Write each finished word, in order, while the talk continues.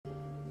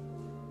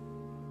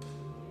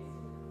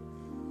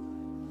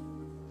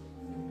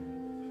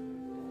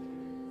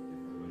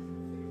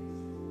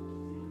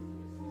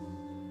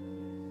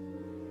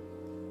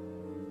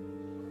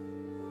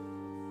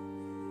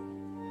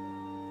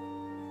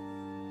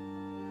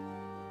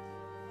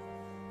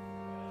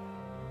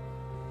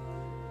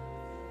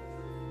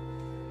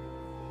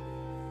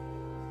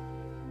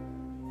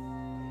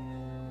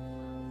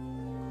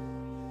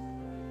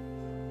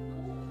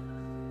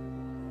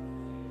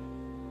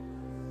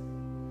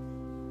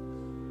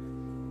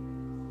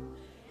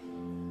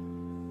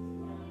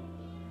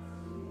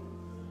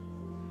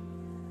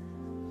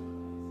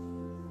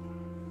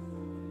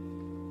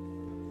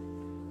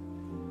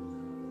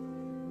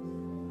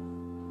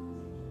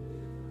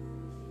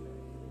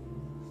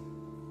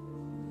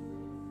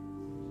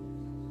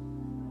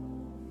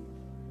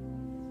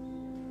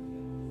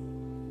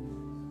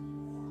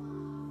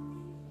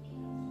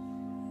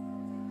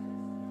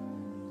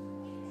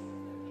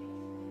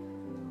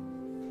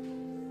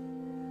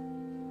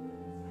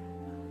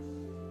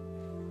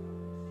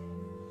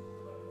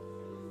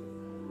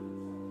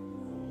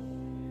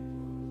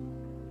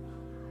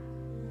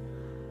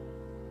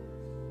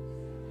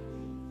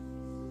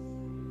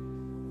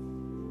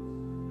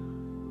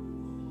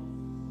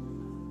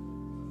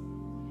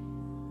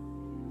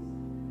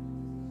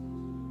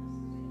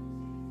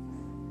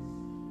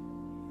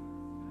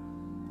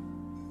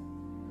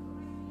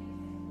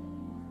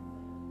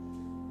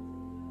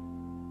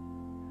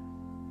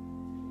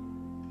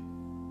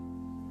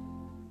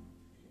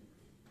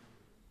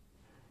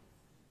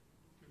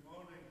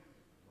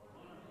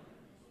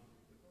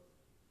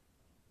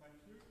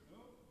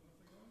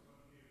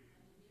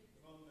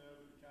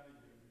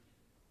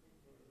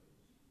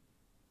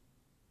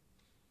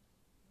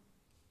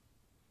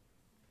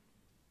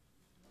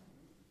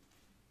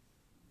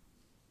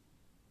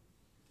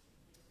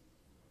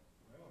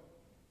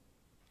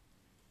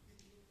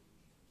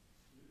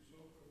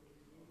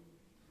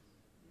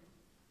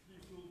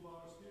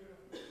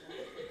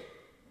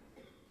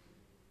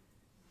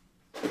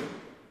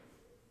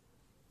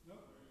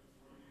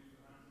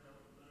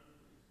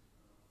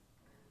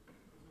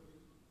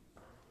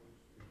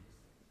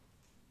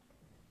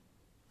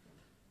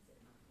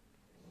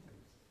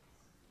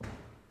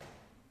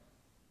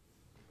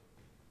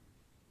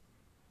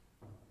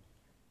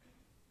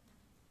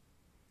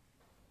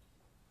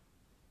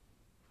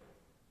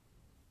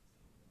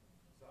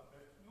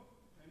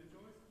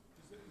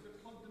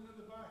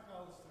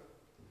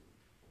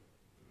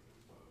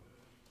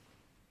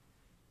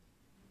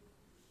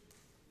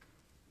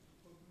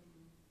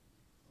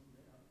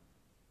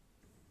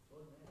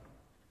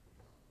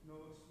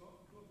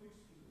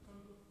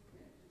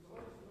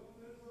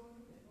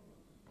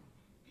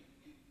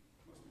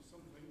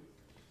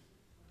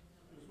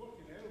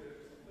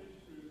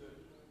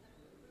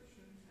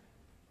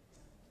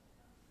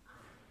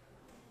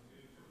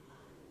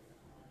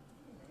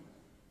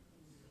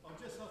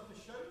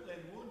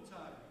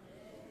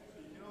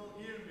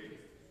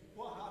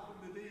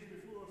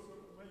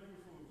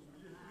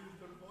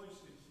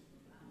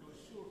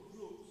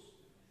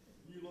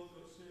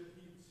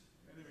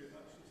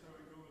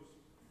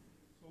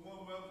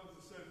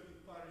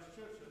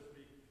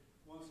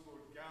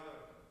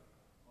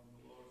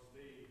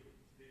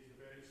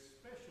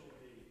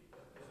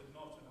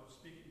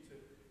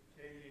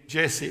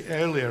Jesse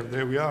earlier.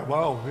 There we are.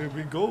 Wow, here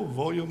we go.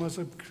 Volume as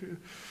a...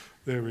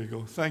 There we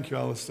go. Thank you,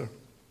 Alistair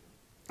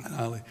and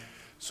Ali.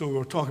 So we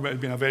were talking about it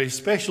being a very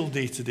special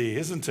day today,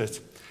 isn't it?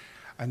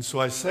 And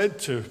so I said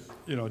to,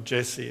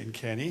 Jesse and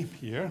Kenny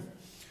here,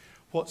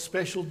 what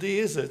special day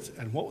is it?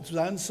 And what was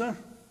the answer?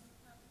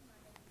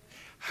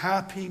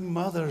 Happy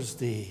Mother's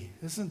Day,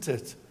 isn't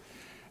it?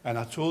 And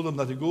I told them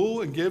that to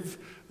go and give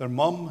their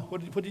mum,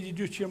 what did you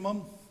do to your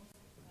mum?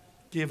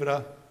 Gave her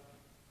a,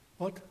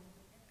 what?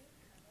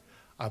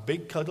 A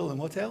big cuddle, and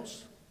what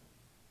else?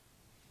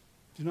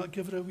 Do not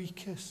give her a wee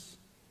kiss.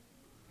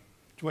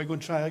 Do you want to go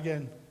and try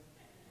again?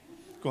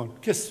 Go on,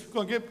 kiss.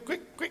 Go on, give,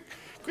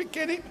 quick,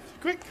 Kenny,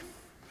 quick.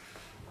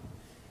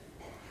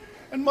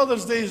 And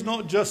Mother's Day is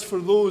not just for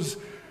those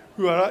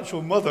who are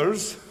actual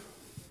mothers,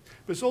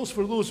 but it's also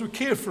for those who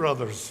care for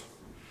others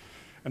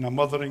in a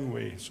mothering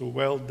way. So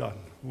well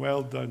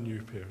done,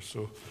 you pair.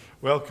 So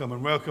welcome,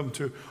 and welcome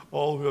to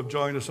all who have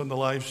joined us on the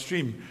live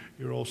stream.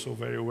 You're also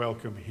very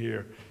welcome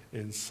here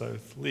in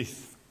South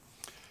Leith.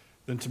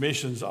 The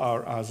intimations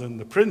are as in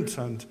the print,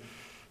 and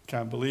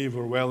can't believe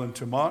we're well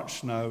into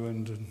March now,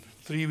 and in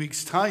 3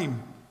 weeks'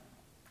 time,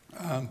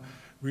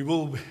 we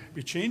will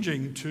be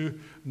changing to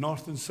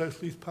North and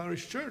South Leith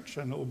Parish Church,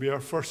 and it will be our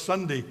first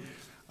Sunday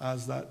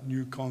as that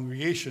new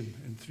congregation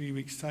in 3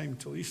 weeks' time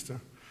till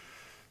Easter.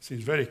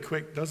 Seems very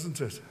quick,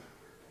 doesn't it?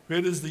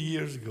 Where does the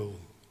years go,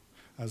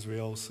 as we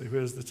all say?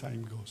 Where does the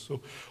time go?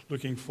 So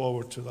looking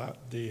forward to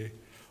that day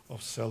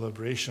of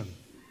celebration.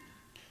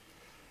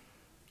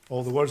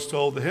 All the words to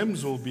all the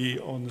hymns will be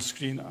on the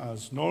screen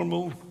as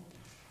normal.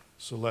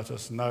 So let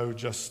us now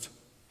just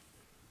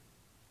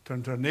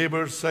turn to our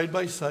neighbours side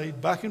by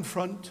side, back in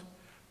front,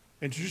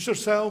 introduce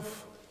ourselves,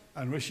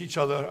 and wish each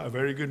other a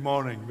very good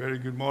morning, very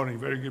good morning,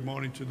 very good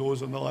morning to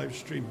those on the live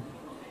stream.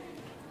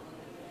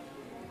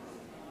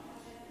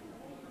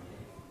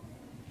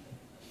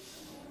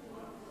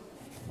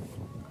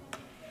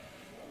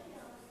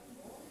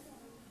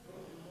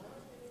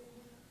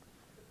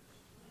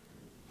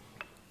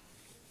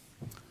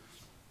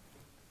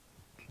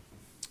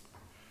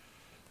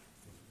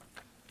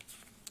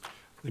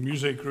 The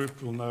music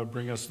group will now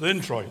bring us the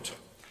introit.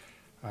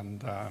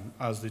 And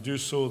as they do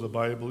so, the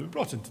Bible will be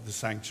brought into the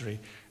sanctuary.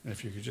 And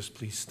if you could just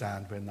please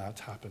stand when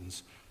that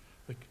happens.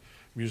 The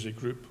music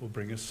group will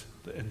bring us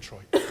the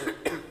introit.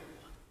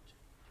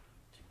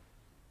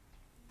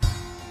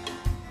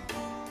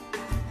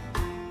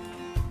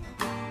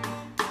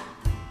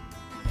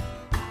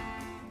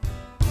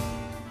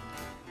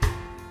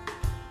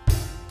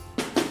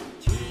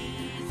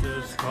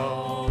 Jesus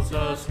calls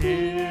us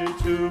here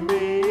to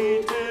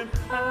meet him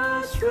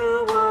as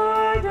through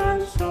word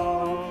and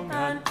song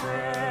and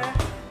prayer.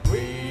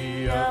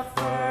 We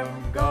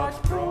affirm God's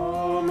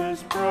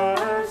promised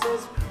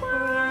presence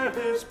where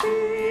his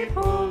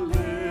people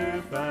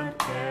live and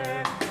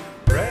care.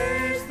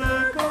 Praise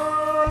the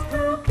God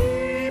who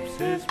keeps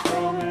his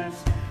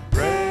promise.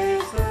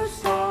 Praise the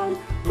Son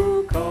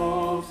who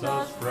calls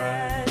us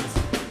friends.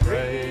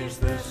 Praise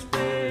the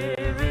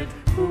Spirit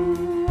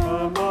who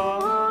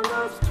among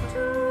us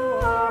to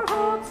our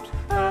hopes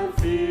and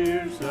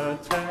fears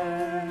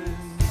attends.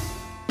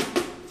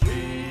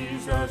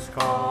 Jesus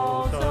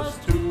calls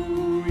us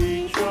to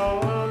each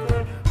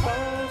other,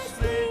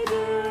 vastly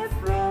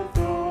different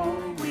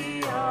though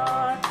we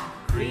are.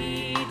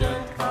 Creed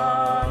and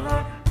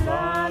color,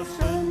 class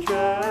and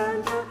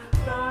gender,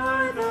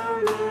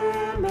 neither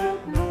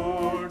limit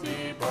nor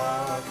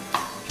debar.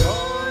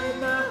 Join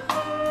the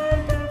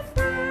hand of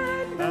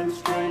friend and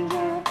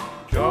stranger,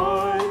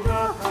 join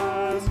the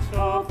hands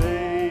of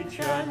age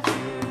and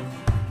youth,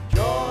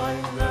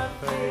 join the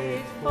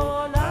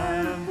faithful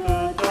and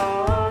the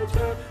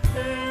daughter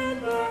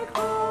in the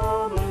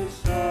common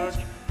search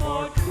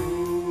for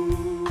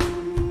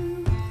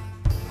truth.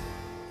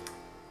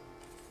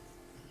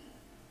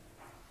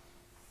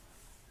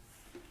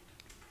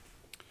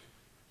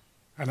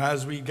 And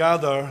as we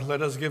gather,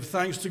 let us give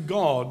thanks to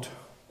God,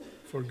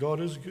 for God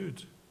is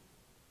good.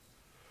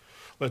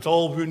 Let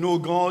all who know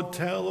God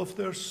tell of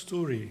their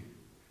story,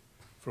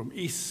 from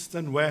east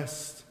and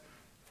west,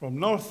 from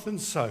north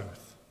and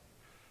south.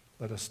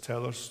 Let us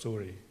tell our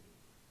story.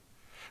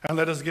 And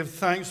let us give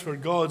thanks for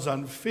God's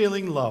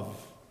unfailing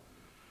love,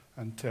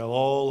 and tell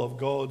all of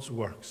God's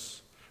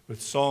works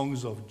with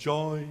songs of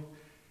joy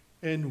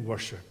in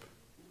worship.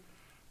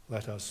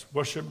 Let us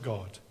worship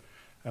God,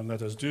 and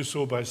let us do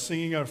so by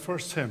singing our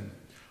first hymn,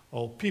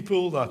 All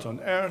People That on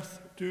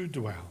Earth Do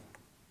Dwell.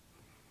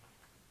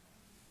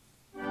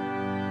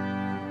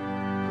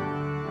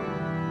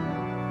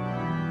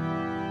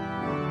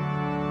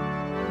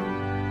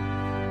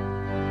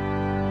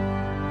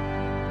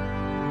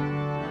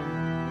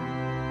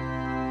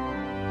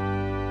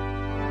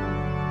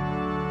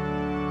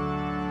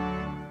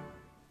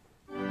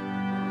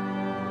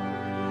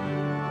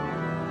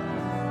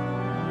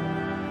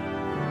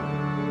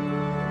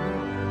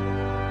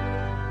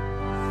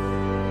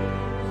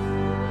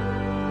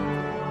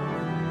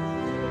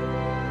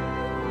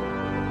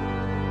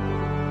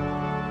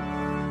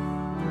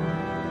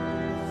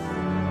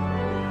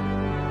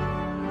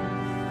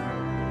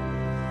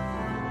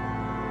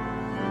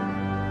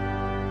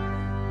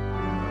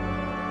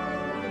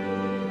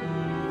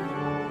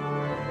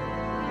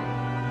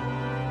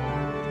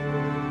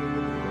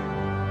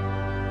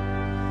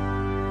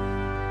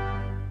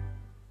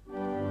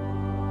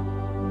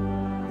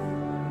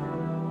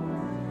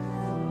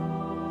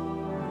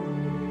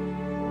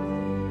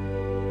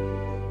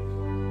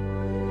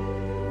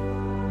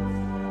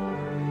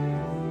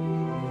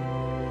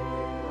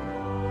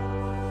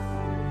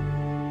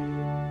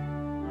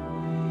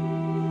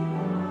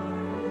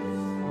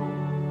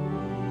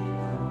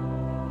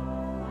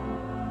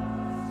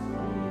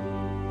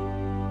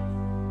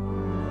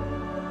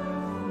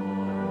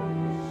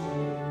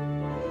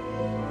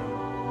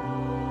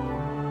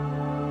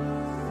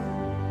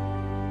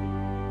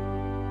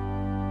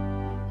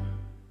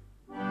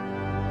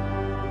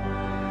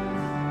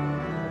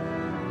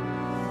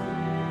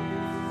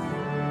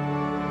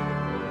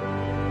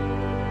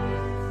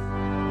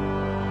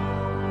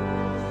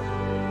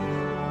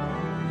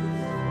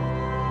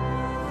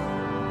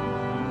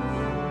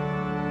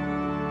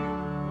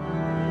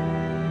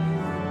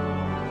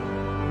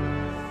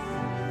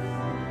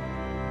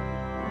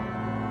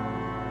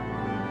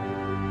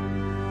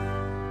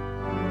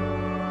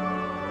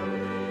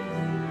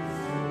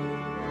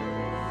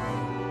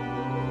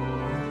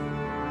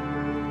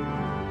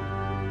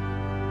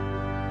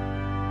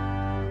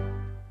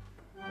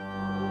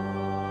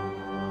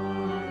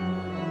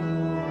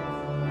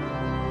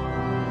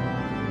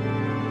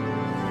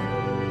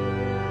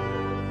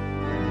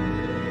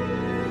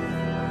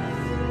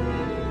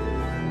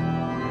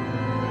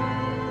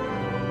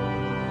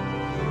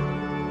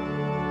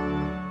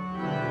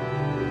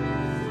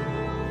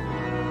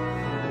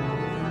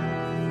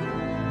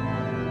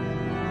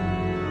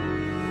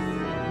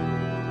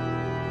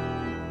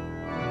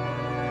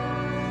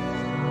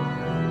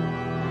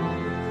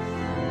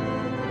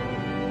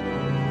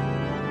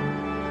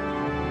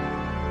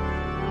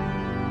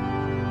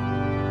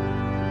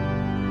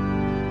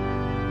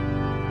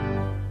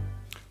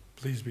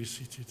 Please be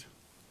seated.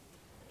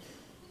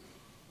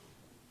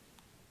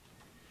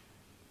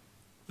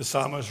 The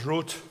psalmist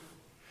wrote,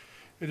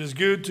 "It is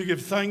good to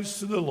give thanks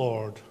to the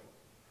Lord,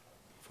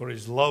 for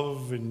his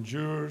love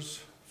endures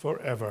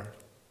forever.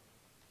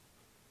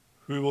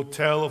 Who will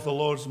tell of the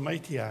Lord's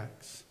mighty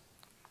acts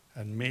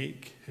and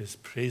make his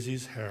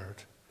praises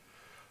heard?"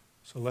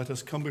 So let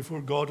us come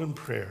before God in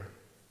prayer.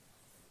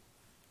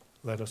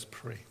 Let us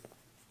pray.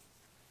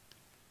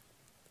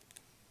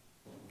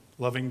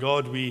 Loving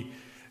God, we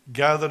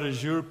gather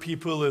as your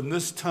people in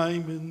this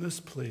time, in this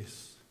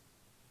place.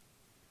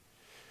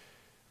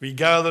 We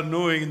gather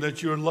knowing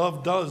that your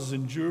love does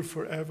endure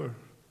forever.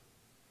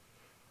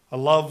 A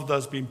love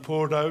that's been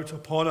poured out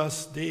upon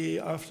us day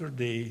after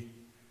day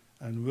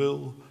and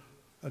will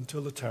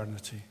until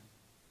eternity.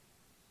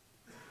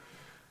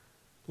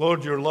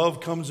 Lord, your love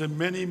comes in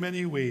many,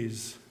 many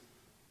ways.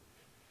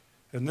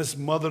 In this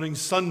Mothering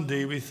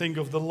Sunday, we think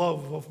of the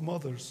love of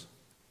mothers.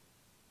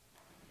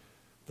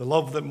 The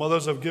love that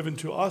mothers have given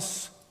to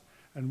us,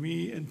 and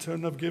we in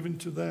turn have given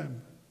to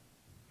them.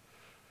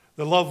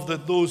 The love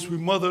that those who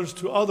mothers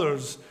to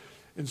others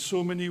in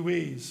so many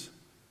ways,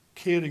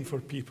 caring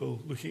for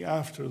people, looking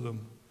after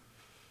them.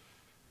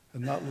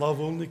 And that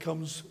love only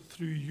comes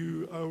through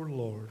you, our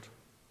Lord.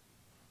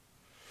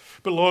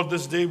 But Lord,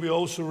 this day we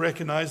also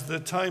recognize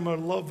that at times our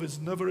love is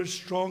never as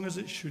strong as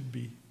it should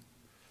be.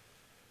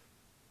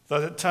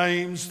 That at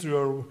times, through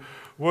our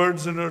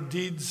words and our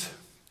deeds,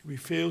 we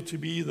fail to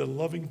be the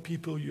loving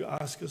people you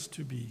ask us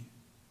to be.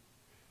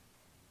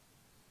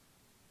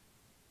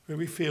 Where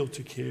we fail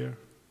to care,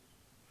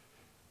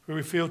 where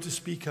we fail to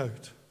speak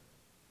out,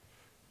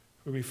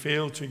 where we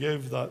fail to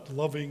give that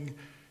loving,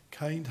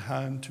 kind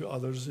hand to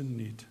others in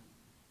need.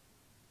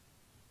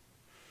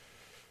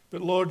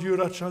 But Lord, you're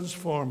a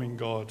transforming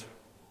God,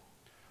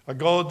 a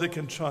God that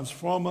can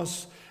transform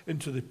us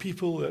into the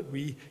people that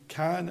we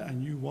can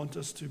and you want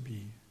us to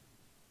be.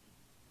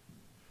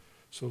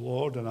 So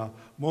Lord, in a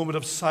moment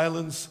of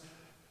silence,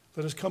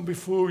 let us come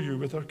before you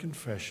with our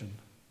confession,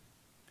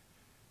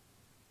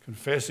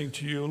 confessing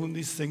to you only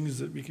these things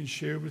that we can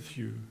share with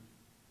you,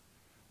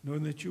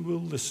 knowing that you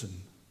will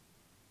listen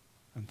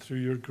and through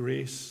your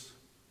grace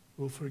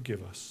will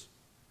forgive us.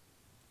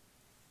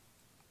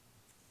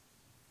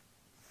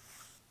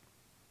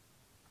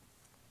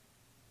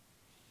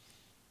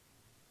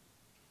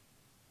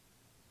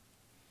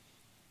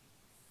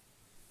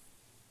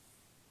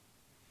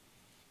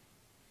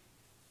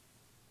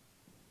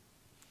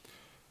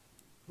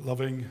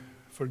 Loving,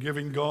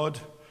 forgiving God,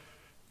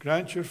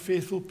 grant your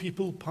faithful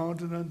people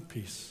pardon and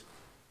peace,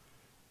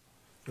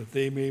 that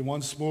they may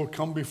once more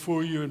come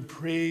before you in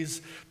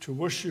praise to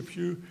worship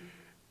you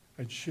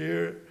and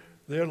share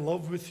their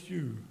love with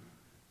you,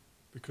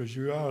 because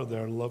you are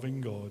their loving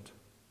God.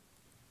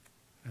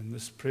 And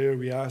this prayer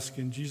we ask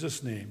in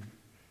Jesus' name,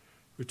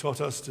 who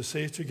taught us to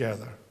say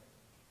together,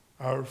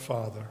 Our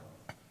Father,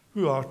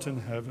 who art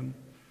in heaven,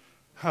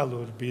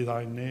 hallowed be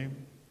thy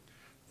name.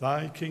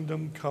 Thy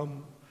kingdom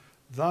come,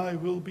 thy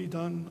will be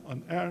done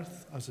on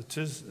earth as it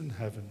is in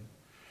heaven.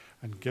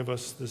 And give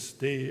us this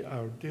day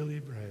our daily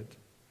bread.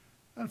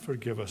 And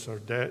forgive us our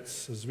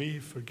debts as we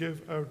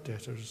forgive our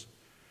debtors.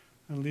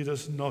 And lead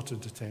us not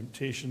into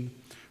temptation,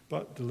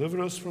 but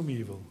deliver us from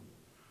evil.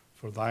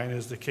 For thine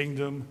is the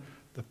kingdom,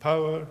 the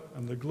power,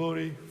 and the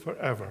glory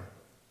forever.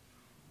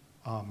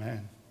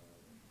 Amen.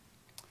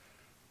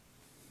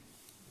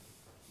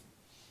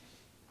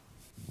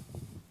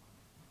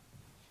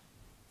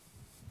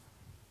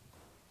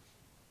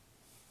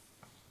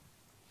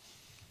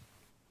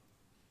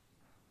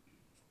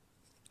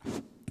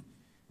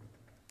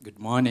 Good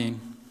morning.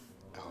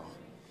 Oh,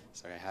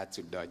 sorry, I had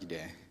to dodge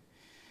there.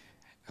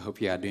 I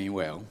hope you are doing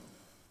well.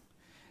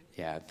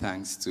 Yeah,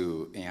 thanks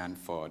to Iain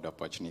for the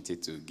opportunity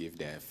to give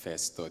the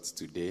first thoughts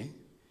today.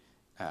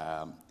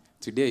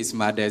 Today is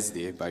Mother's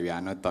Day, but we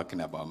are not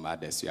talking about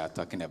mothers. We are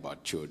talking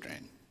about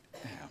children.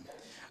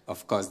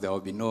 Of course, there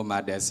will be no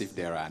mothers if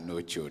there are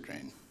no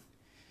children.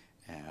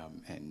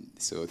 And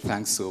so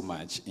thanks so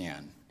much,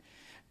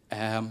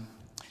 Iain.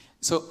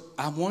 So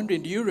I'm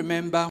wondering, do you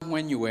remember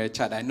when you were a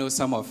child? I know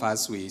some of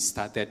us, we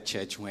started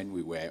church when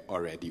we were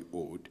already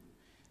old.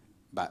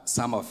 But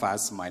some of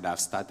us might have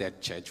started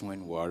church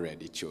when we were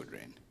already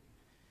children.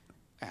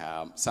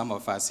 Some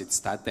of us, it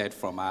started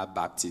from our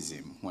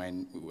baptism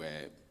when we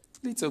were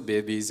little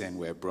babies and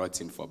were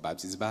brought in for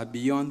baptism. But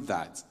beyond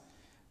that,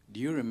 do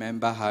you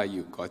remember how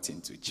you got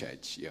into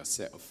church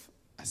yourself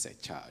as a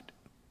child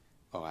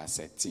or as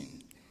a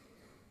teen?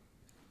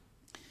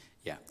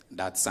 Yeah,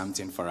 that's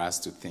something for us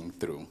to think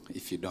through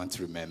if you don't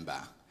remember.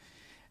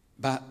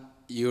 But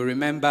you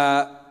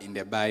remember in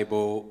the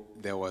Bible,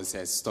 there was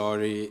a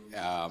story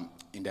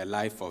in the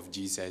life of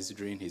Jesus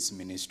during his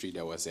ministry.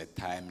 There was a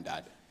time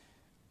that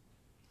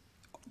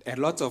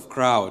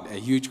a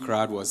huge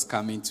crowd was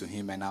coming to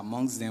him, and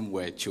amongst them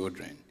were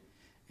children.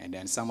 And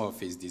then some of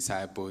his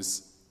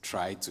disciples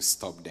tried to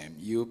stop them.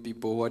 You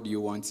people, what do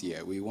you want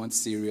here? We want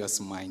serious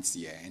minds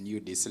here, and you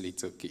these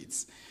little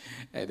kids.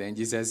 And then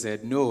Jesus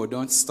said, no,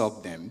 don't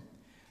stop them.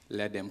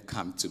 Let them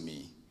come to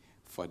me,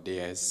 for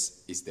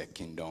theirs is the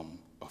kingdom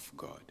of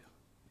God.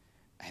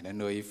 I don't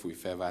know if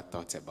we've ever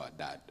thought about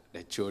that.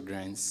 The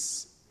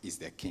children's is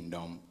the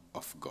kingdom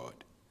of God.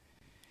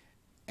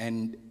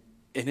 And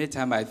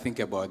anytime I think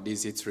about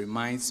this, it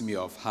reminds me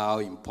of how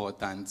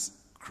important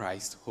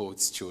Christ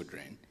holds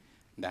children,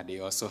 that they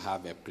also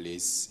have a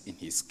place in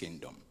his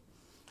kingdom.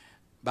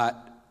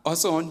 But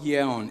also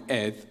here on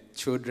earth,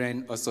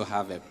 children also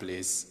have a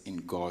place in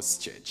God's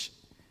church.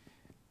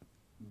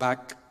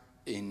 Back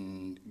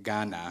in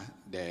Ghana,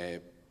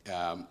 the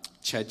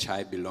church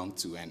I belong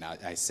to and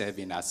I serve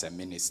in as a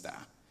minister,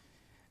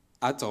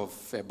 out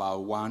of about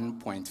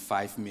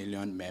 1.5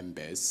 million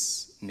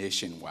members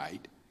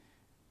nationwide,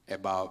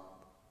 about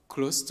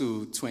close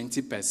to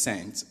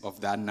 20%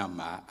 of that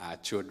number are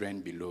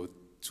children below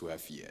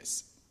 12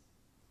 years.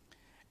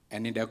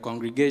 And in the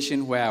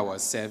congregation where I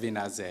was serving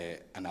as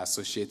an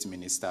associate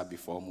minister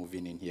before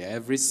moving in here,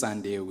 every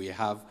Sunday we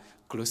have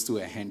close to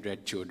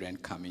 100 children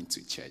coming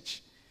to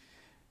church.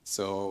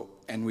 So,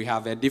 and we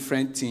have a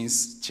different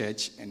teens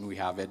church and we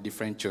have a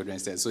different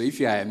children's church. So if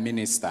you are a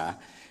minister,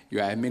 you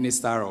are a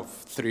minister of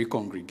 3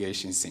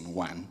 congregations in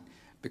one,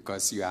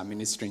 because you are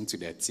ministering to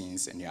the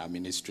teens and you are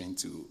ministering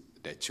to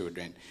the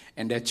children.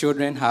 And the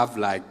children have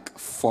like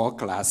 4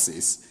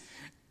 classes.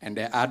 And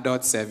the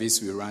adult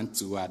service, we run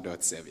 2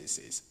 adult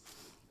services.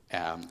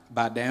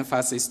 But the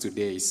emphasis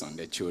today is on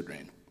the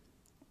children.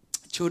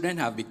 Children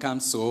have become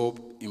so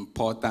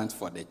important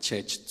for the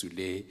church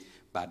today,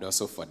 but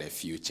also for the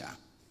future.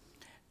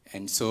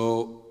 And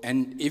so,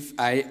 and if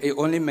I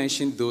only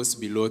mention those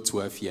below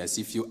 12 years,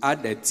 if you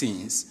add the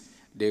teens,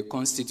 they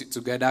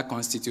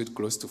constitute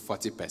close to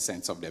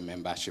 40% of the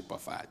membership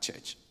of our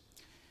church.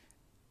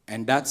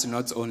 And that's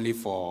not only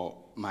for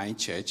my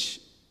church,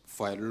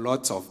 for a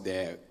lot of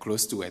the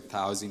close to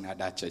 1,000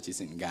 other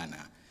churches in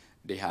Ghana,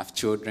 they have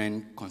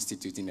children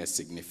constituting a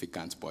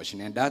significant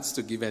portion. And that's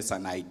to give us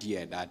an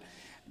idea that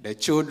the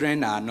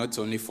children are not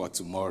only for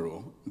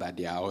tomorrow, but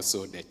they are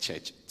also the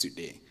church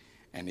today.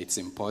 And it's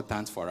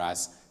important for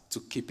us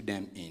to keep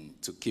them in,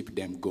 to keep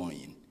them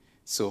going.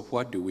 So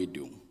what do we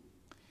do?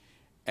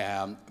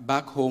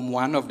 Back home,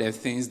 one of the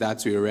things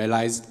that we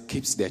realized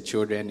keeps the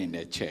children in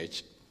the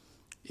church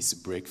is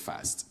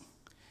breakfast.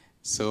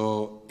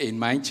 So in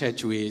my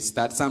church,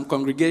 some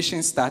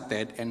congregations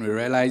started, and we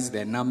realized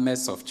the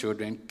numbers of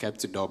children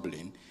kept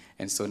doubling.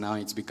 And so now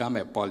it's become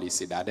a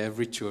policy that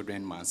every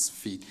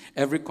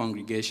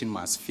congregation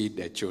must feed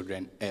their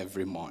children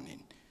every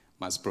morning,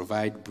 must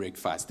provide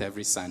breakfast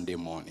every Sunday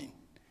morning.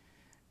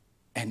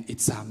 And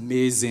it's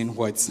amazing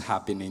what's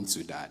happening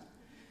to that.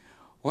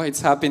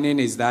 What's happening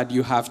is that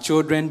you have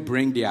children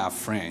bring their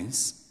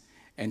friends,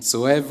 and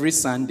so every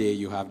Sunday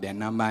you have their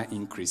number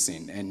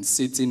increasing. And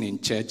sitting in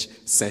church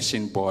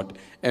session board,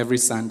 every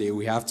Sunday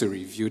we have to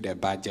review the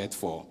budget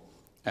for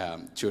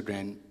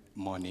children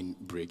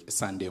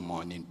Sunday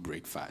morning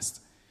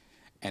breakfast.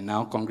 And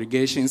now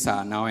congregations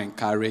are now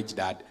encouraged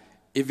that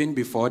even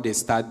before they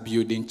start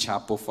building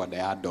chapel for the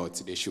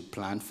adults, they should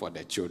plan for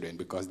the children,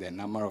 because the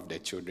number of the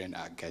children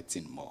are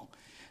getting more.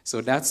 So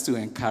that's to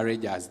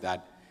encourage us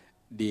that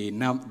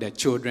the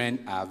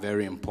children are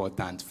very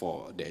important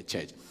for the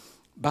church.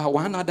 But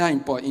one other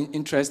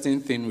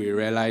interesting thing we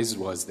realized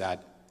was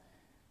that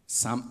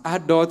some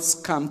adults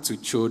come to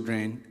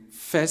children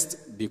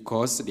first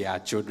because their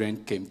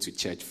children came to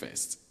church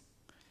first.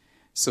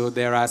 So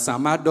there are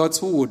some adults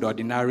who would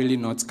ordinarily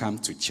not come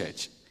to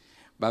church,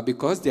 but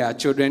because their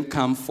children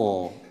come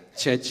for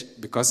church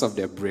because of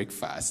the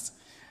breakfast,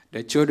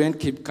 the children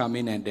keep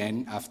coming, and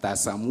then after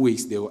some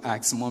weeks they will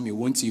ask, "Mommy,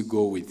 won't you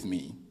go with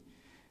me?"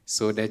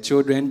 So the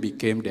children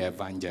became the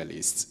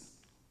evangelists,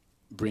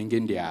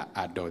 bringing their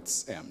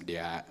adults,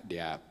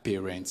 their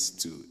parents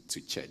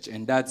to church.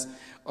 And that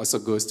also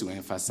goes to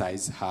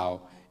emphasize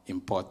how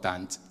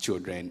important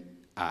children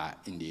are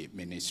in the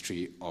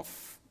ministry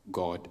of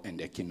God and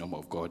the kingdom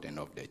of God and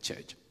of the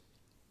church.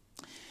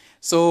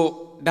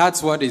 So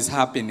that's what is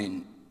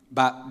happening.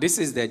 But this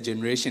is the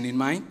generation. In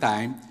my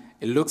time,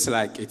 it looks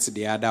like it's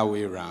the other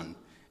way around.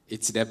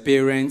 It's the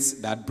parents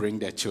that bring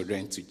the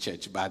children to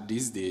church. But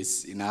these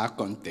days, in our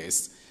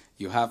context,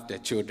 you have the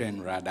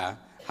children rather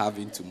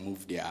having to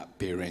move their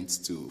parents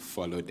to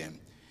follow them.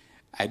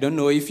 I don't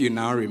know if you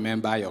now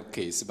remember your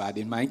case, but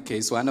in my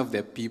case, one of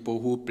the people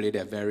who played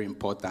a very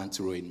important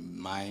role in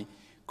my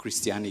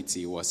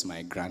Christianity was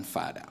my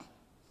grandfather.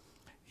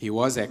 He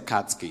was a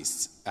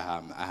catechist.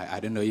 I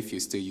don't know if you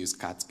still use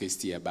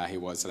catechist here, but he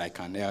was like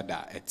an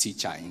elder, a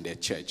teacher in the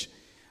church.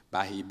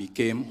 But he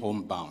became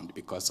homebound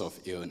because of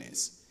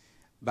illness.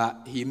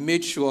 But he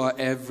made sure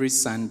every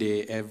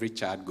Sunday, every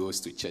child goes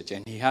to church.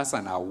 And he has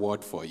an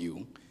award for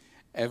you.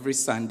 Every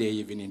Sunday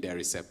evening there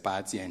is a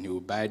party, and he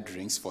will buy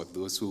drinks for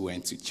those who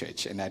went to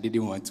church. And I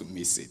didn't want to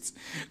miss it.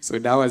 So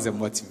that was a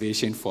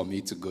motivation for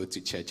me to go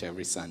to church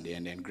every Sunday.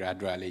 And then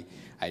gradually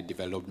I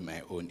developed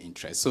my own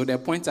interest. So the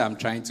point I'm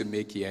trying to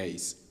make here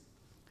is,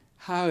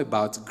 how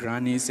about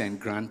grannies and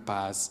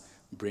grandpas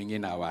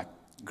bringing our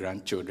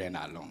grandchildren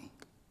along?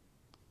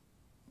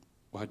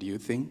 What do you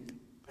think?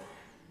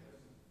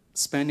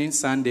 spending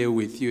Sunday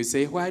with you,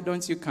 say, why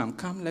don't you come?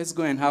 Come, let's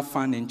go and have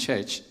fun in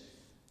church.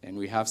 And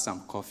we have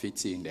some coffee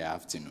tea in the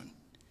afternoon.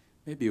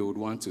 Maybe you would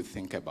want to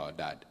think about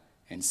that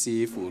and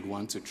see if we would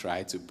want to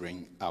try to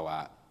bring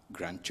our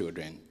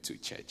grandchildren to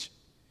church.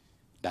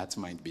 That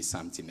might be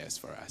something else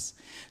for us.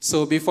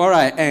 So before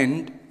I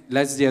end,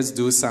 let's just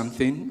do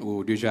something we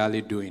would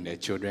usually do in the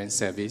children's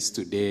service.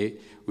 Today,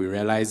 we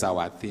realize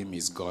our theme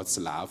is God's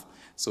love.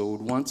 So we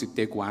would want to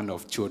take one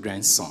of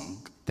children's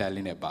songs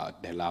telling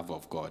about the love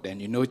of God.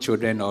 And you know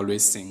children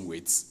always sing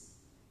with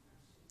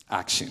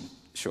action.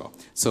 Sure.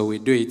 So we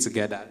do it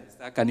together.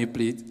 Can you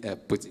please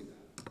put it?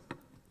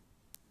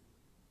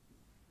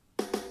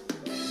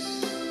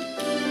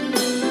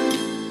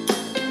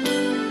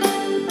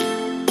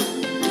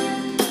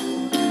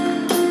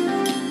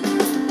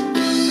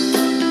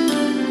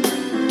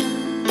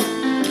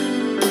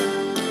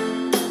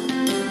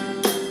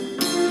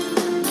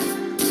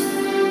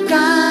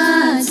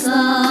 God's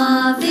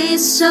love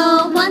is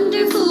so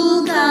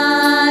wonderful.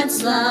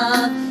 God's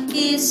love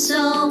is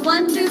so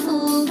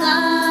wonderful.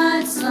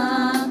 God's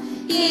love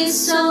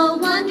is so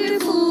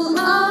wonderful.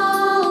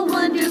 Oh,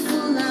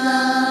 wonderful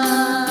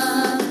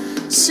love.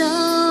 So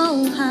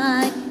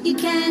high, you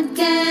can't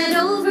get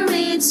over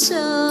it.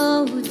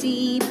 So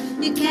deep,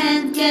 you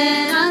can't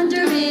get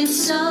under it.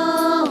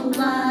 So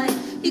wide,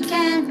 you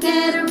can't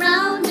get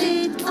around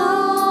it.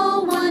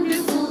 Oh,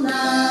 wonderful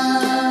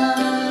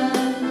love.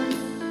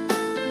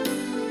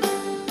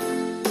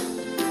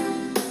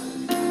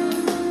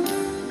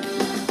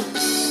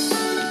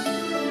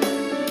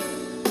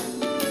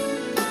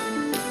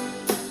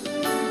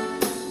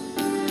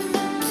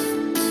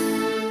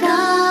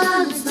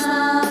 God's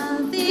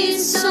love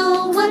is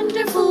so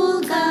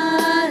wonderful.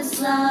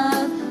 God's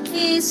love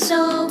is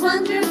so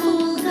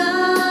wonderful.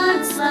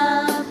 God's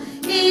love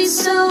is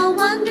so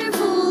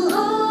wonderful.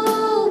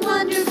 Oh,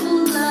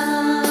 wonderful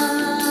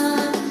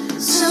love.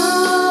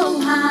 So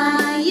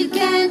high, you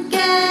can't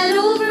get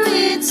over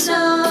it.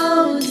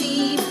 So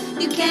deep,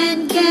 you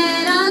can't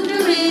get under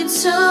it.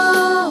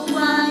 So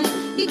wide,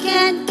 you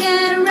can't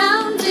get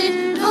around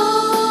it.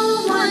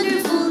 Oh,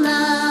 wonderful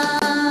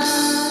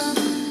love.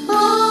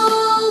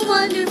 Oh,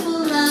 wonderful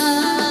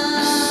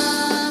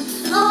love.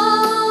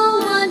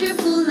 Oh,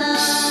 wonderful love.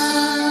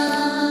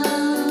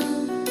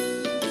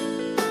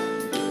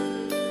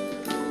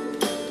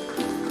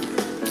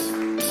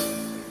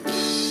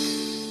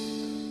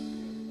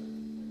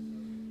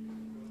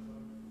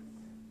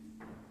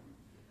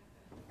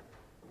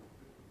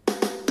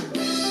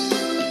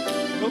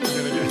 Oh,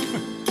 there again.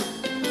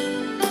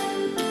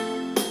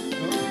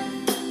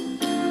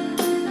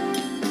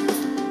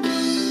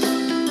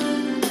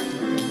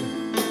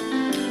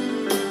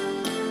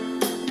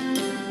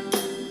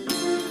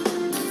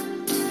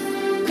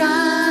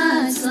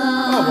 God's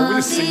love well, we'll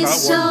just sing is that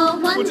so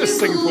one. We'll just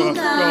sing wonderful. for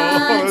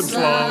God's God's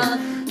love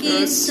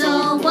is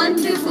so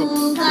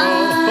wonderful.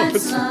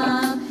 God's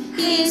love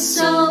is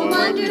so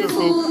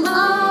wonderful.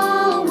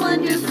 Oh,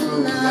 wonderful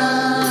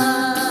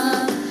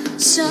love.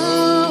 So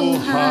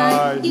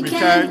high, you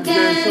can't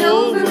get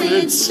over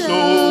it.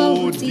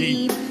 So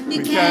deep,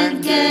 you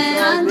can't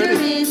get under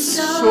it.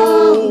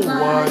 So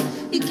wide,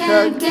 you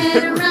can't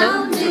get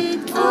around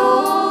it.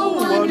 Oh,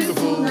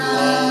 wonderful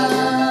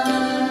love.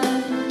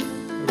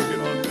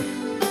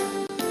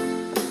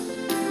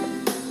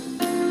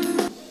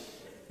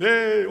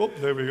 Yay! Oh,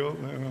 there we go.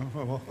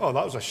 Oh,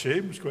 that was a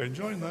shame. I was quite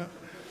enjoying that.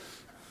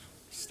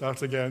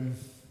 Start again.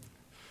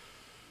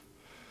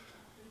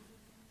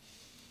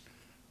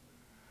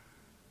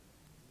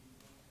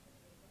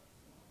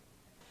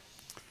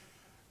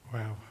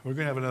 Well, we're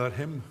going to have another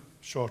hymn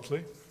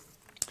shortly.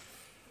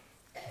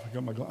 I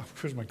got my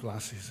where's my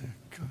glasses?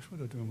 Gosh, what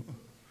do I do?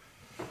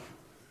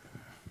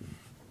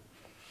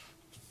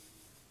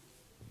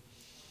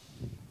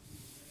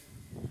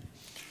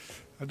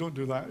 I don't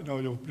do that. No,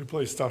 you'll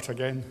probably start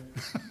again.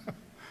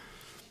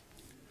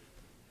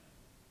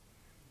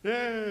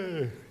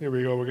 Yay! Here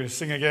we go. We're going to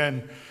sing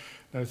again.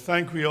 Now,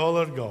 thank we all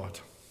our God.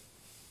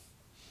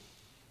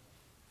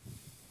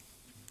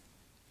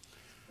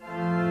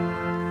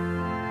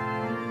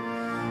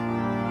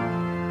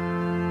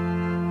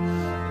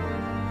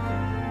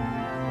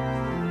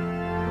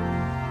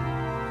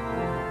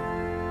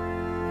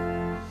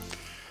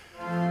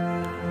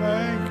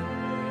 Thank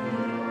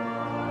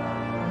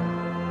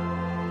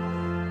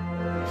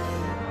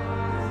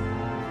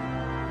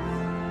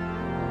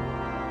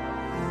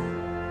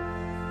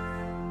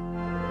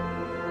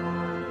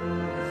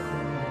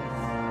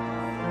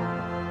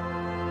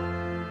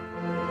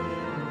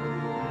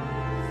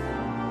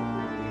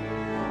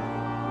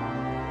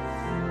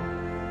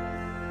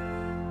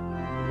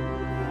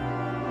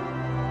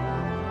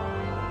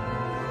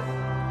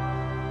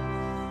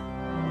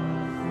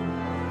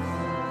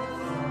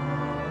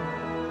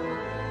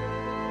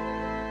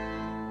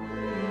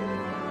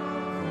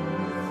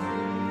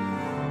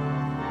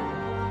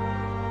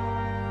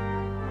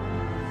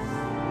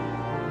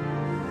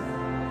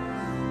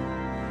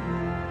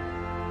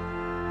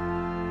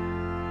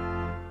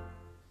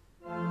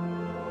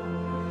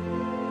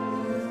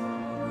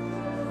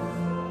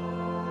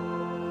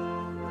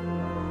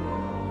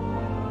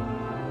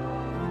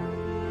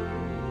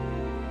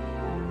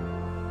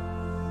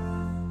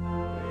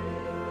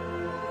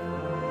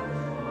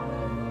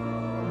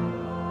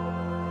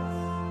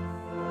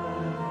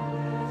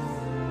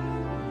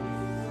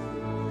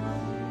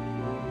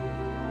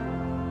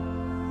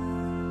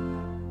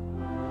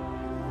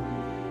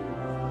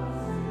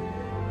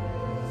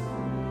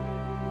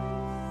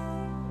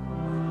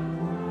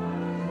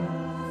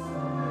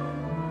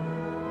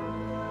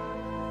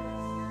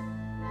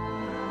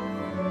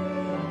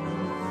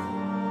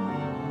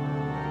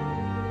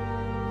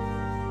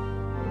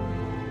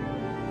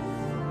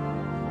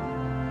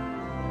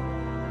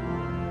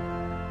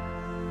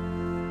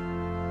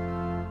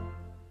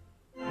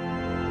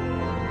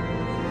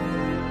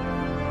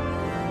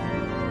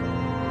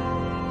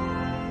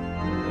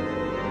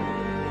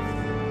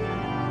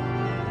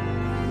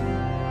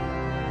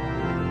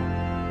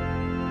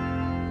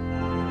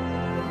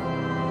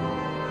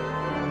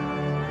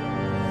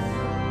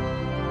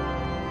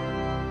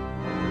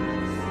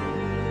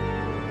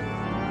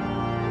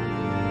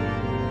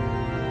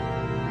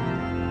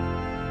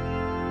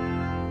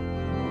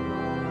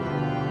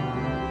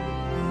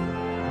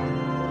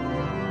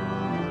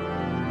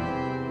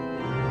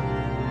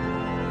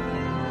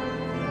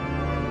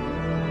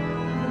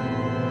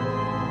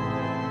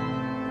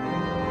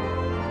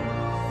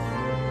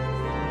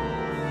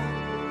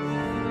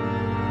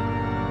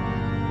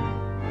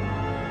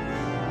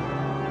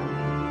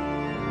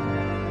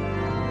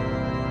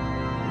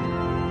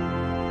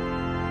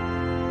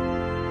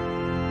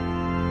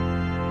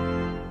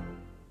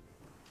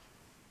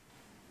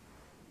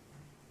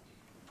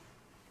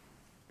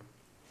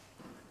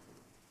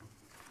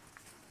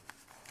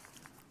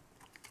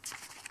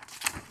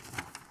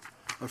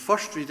Our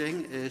first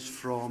reading is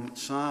from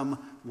Psalm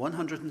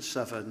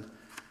 107,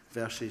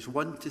 verses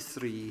 1 to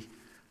 3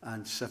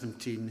 and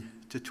 17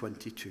 to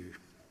 22.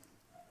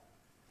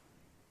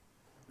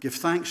 Give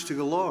thanks to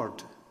the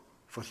Lord,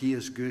 for he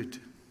is good.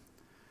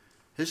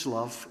 His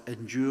love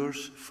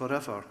endures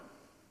forever.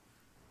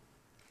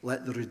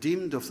 Let the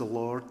redeemed of the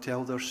Lord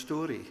tell their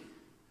story.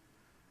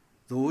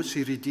 Those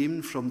he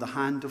redeemed from the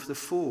hand of the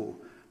foe,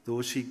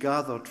 those he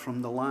gathered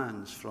from the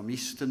lands, from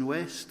east and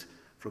west,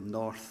 from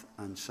north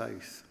and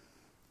south.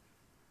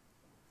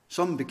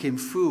 Some became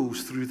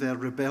fools through their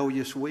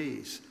rebellious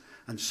ways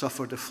and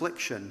suffered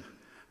affliction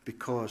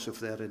because of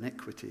their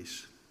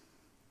iniquities.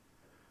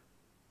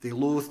 They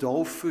loathed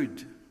all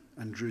food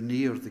and drew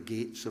near the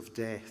gates of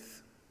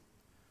death.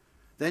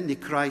 Then they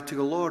cried to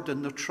the Lord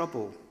in their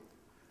trouble,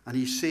 and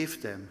he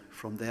saved them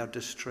from their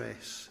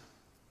distress.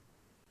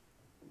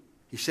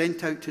 He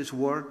sent out his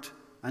word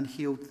and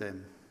healed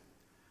them.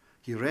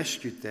 He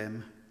rescued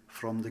them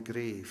from the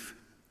grave.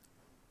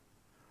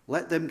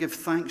 Let them give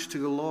thanks to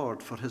the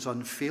Lord for his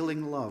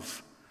unfailing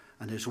love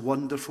and his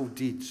wonderful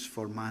deeds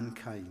for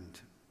mankind.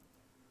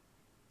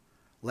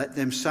 Let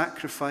them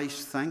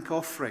sacrifice thank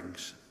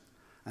offerings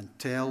and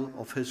tell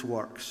of his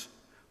works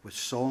with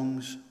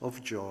songs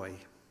of joy.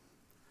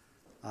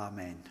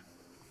 Amen.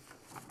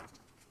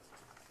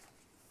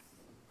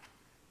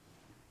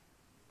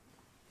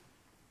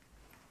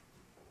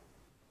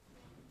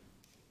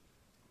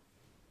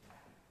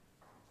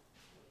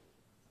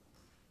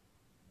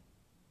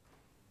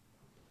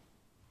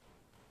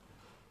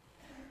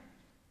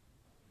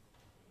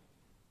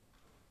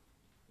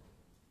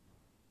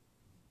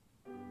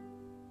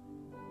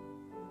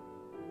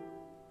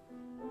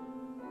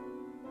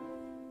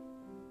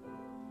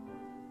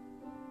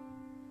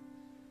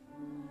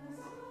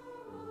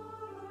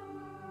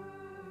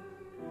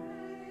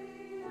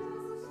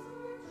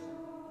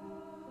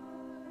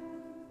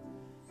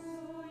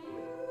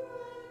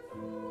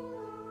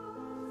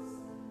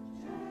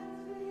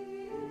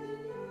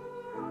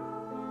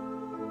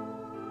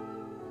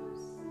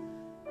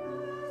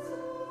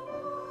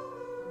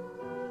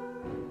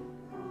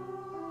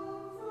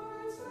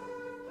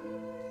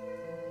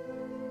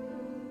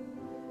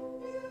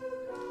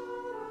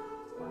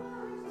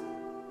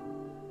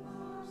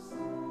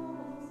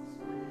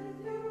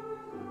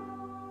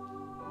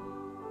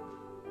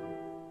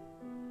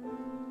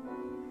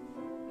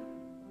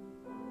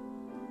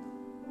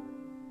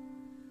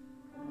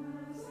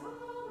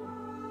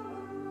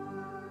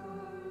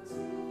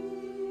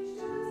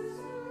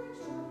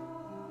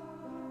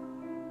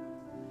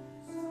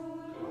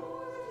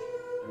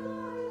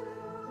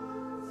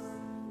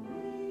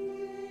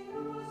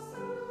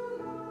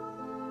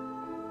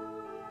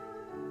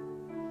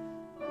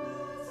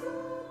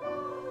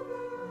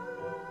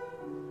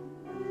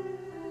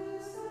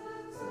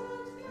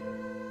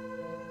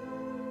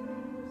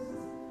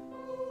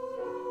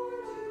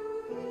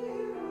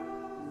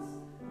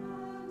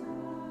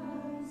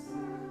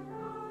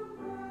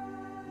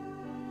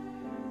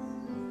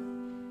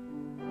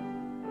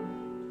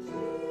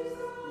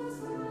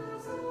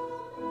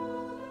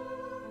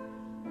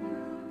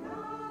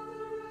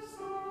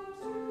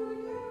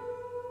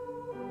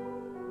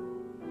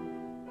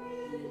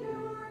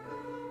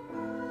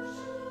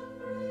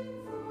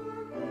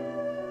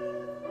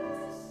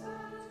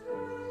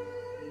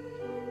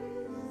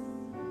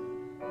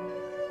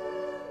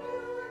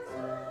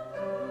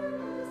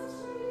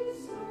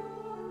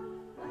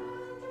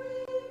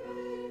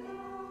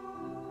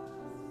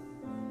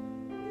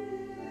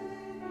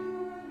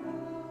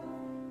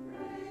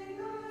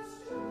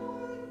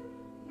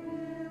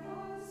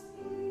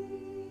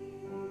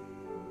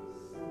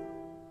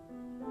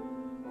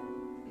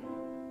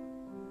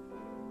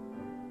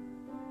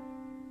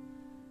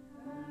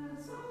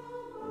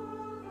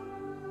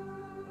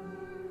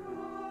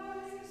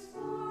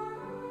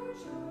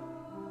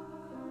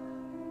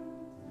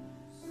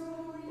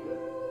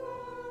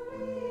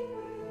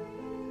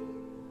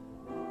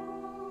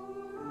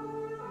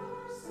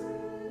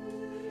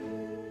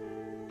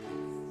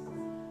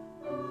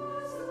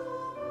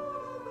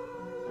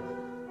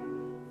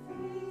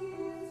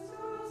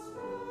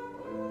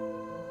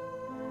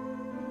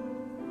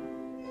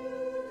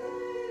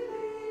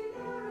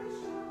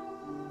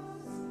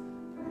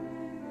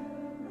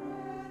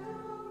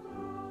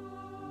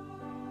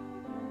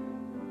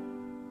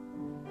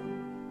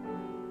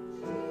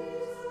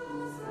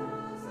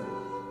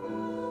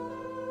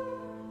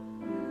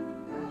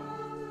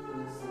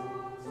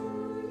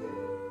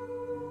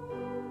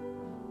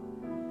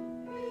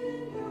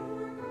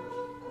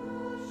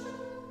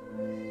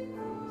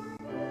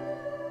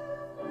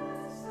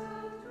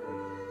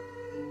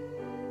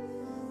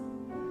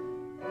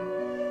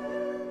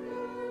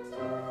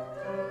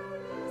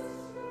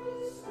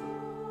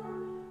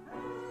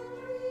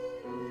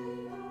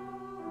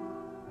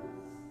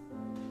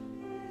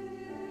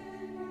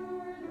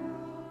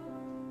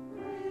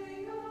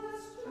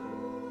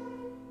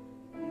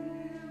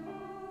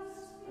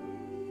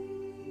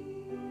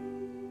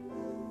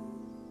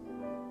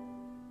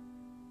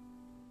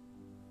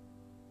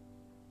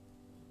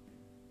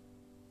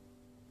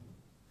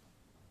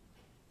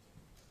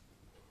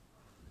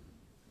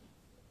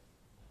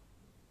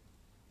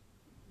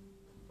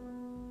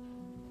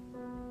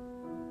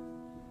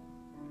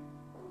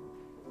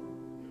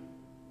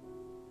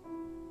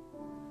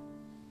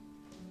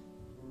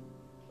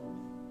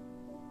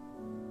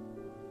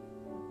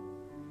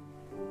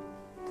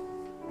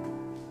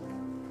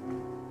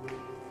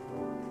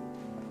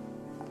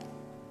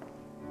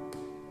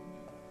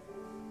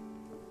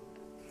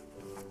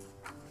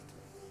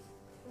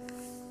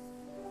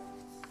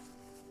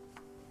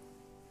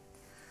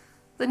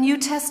 The New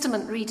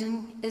Testament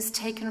reading is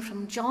taken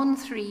from John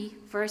 3,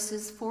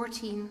 verses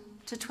 14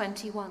 to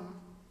 21.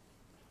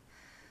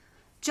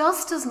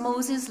 Just as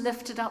Moses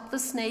lifted up the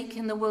snake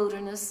in the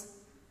wilderness,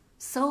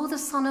 so the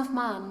Son of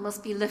Man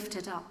must be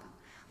lifted up,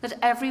 that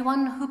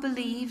everyone who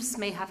believes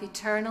may have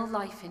eternal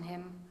life in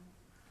him.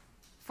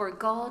 For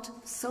God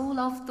so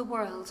loved the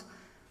world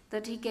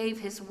that he gave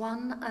his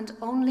one and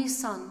only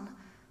Son,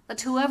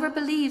 that whoever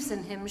believes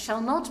in him shall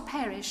not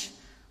perish,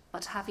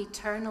 but have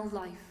eternal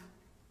life.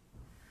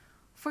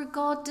 For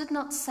God did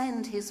not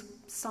send his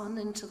Son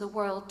into the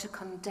world to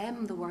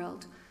condemn the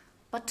world,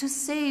 but to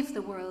save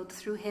the world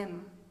through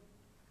him.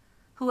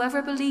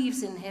 Whoever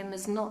believes in him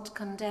is not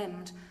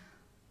condemned,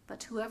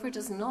 but whoever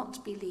does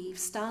not believe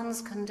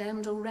stands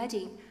condemned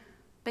already,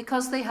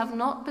 because they have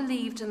not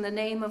believed in the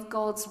name of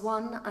God's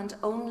one and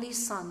only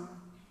Son.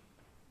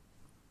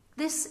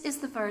 This is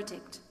the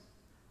verdict.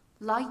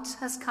 Light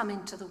has come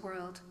into the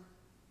world,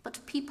 but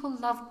people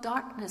loved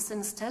darkness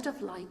instead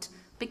of light,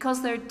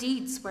 because their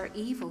deeds were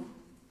evil.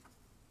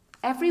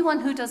 Everyone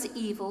who does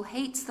evil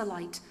hates the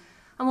light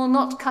and will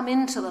not come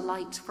into the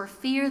light for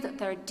fear that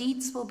their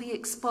deeds will be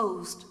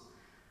exposed.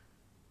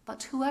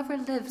 But whoever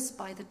lives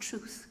by the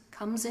truth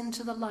comes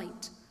into the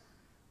light,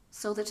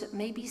 so that it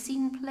may be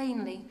seen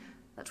plainly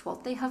that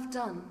what they have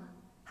done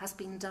has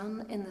been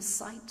done in the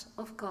sight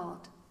of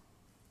God.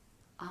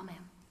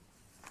 Amen.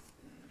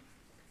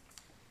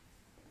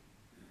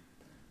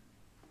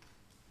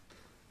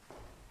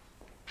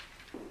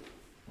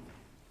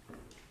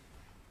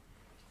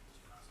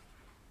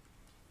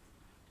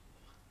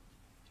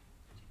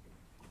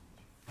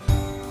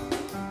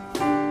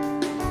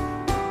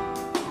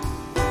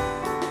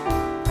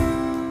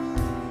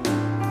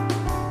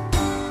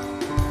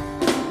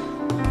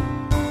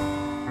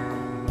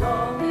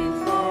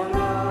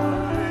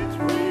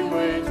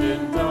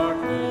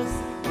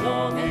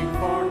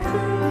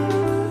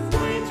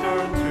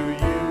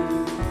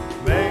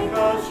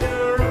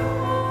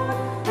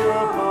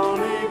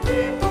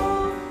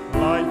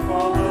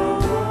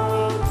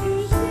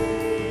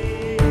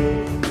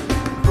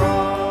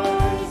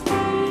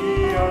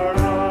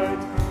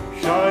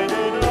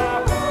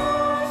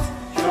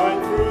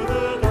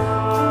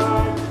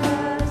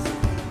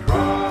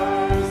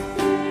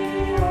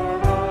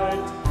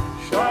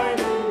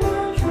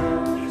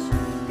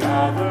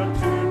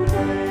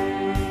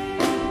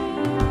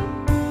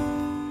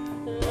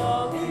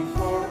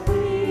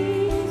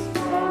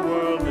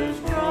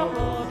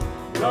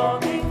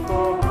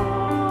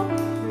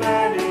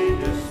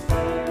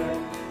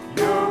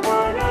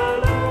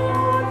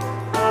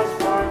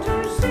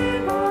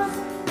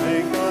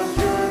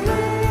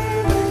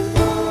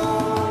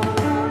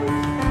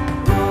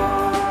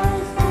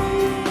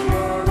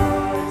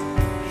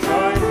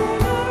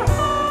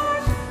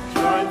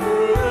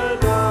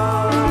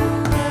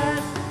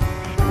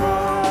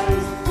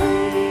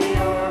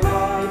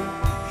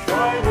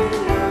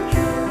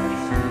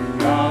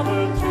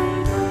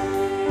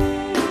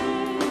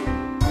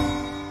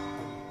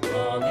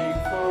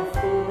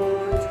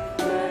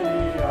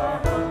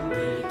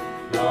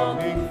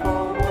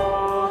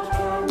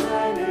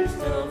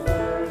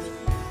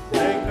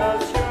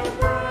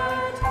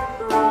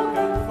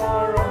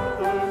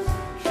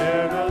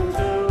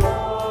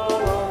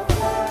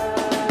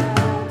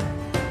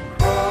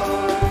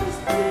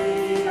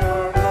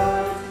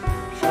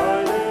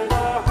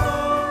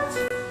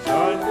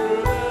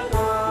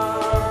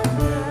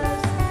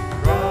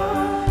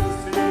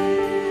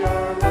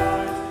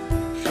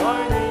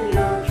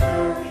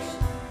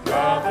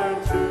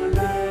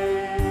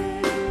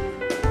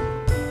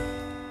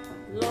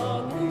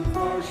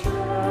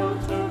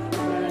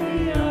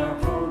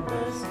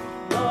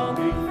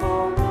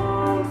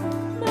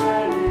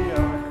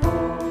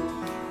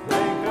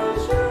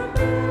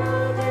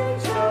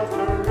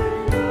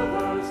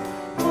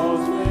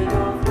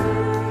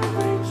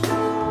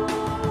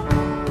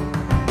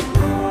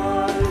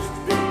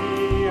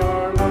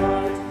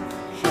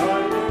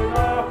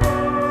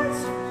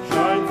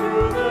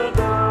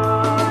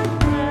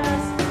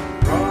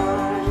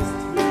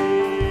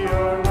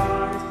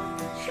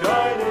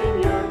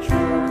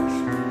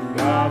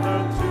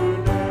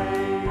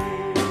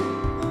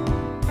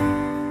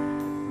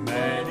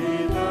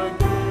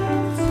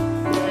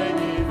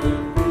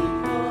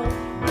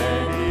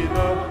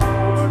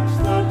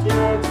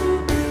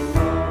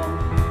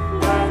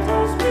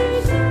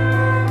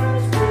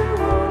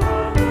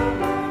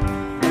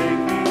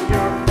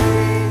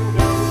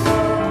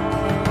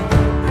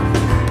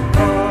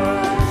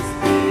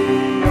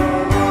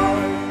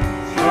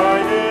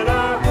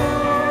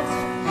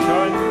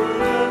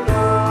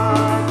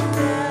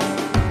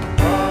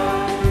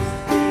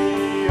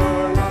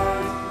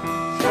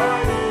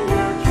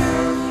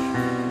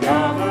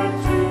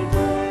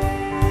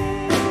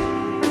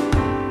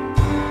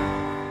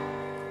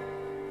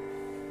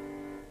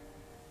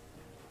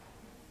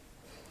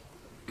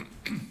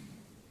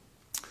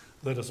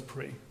 Let us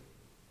pray.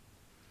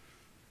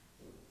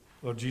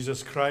 Lord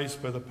Jesus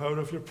Christ, by the power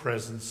of your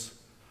presence,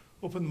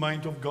 open the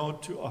mind of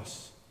God to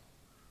us,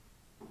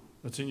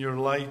 that in your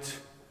light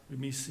we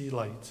may see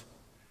light,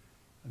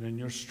 and in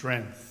your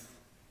strength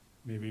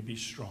may we be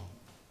strong.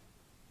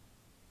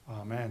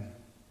 Amen.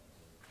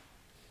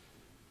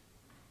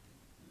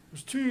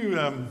 There's two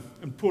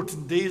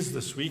important days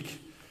this week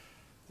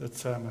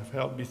that have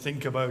helped me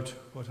think about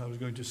what I was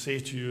going to say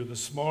to you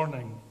this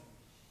morning.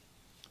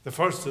 The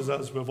first is,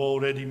 as we've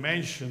already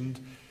mentioned,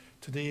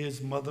 today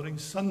is Mothering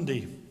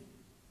Sunday.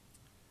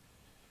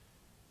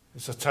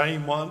 It's a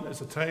time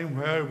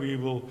where we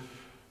will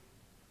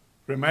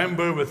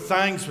remember with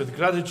thanks, with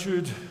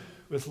gratitude,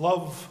 with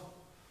love,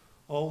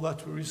 all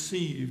that we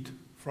received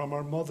from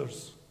our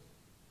mothers,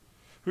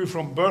 who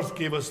from birth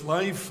gave us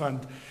life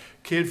and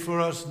cared for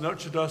us,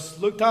 nurtured us,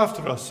 looked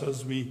after us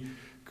as we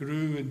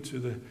grew into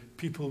the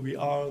people we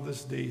are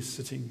this day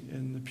sitting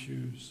in the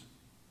pews.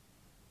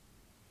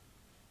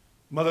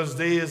 Mother's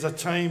Day is a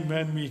time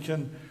when we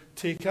can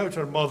take out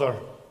our mother,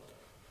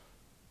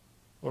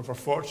 or if we're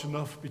fortunate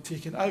enough to be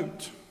taken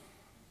out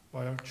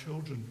by our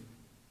children.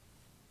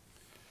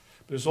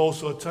 But it's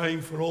also a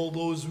time for all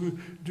those who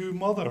do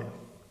mother,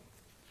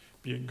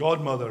 be it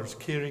godmothers,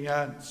 caring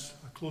aunts,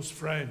 a close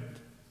friend,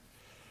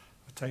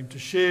 a time to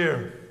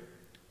share,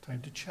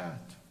 time to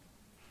chat,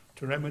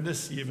 to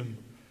reminisce even,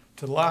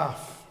 to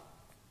laugh.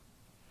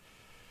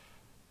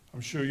 I'm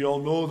sure you all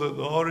know that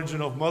the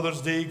origin of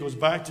Mother's Day goes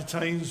back to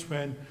times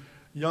when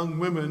young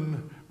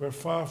women were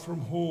far from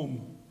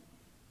home,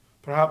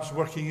 perhaps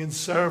working in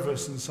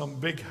service in some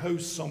big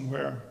house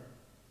somewhere,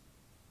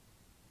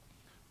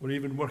 or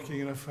even working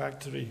in a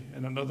factory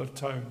in another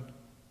town.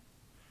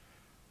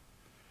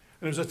 And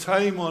there was a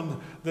time on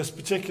this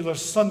particular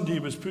Sunday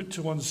was put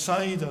to one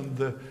side, and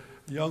the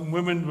young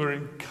women were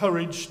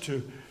encouraged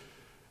to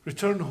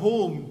return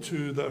home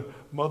to their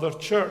mother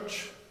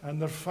church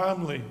and their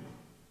family.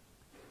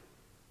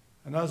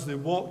 And as they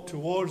walked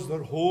towards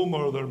their home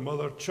or their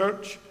mother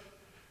church,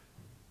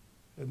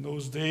 in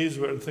those days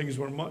where things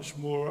were much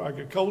more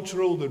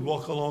agricultural, they'd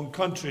walk along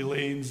country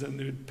lanes and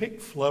they'd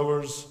pick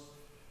flowers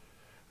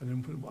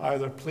and then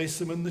either place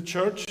them in the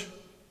church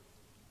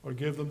or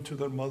give them to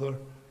their mother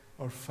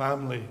or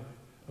family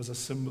as a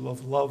symbol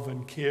of love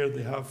and care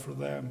they have for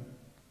them.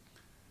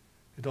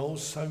 It all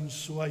sounds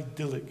so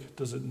idyllic,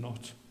 does it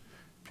not?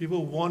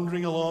 People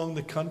wandering along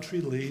the country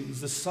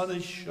lanes, the sun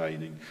is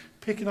shining,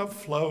 picking up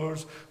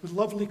flowers with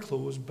lovely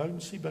clothes,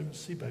 bouncy,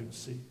 bouncy,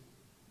 bouncy.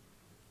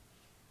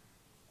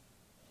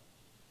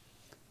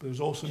 But there's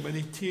also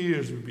many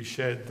tears would be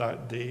shed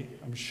that day,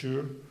 I'm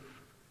sure.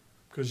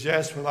 Because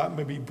yes, for that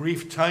maybe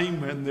brief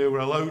time when they were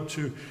allowed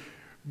to,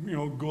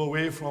 go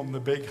away from the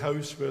big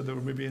house where they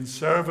were maybe in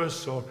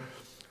service, or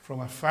from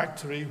a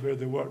factory where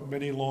they worked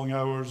many long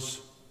hours,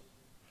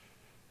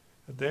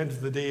 at the end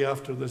of the day,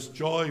 after this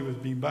joy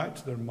with being back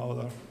to their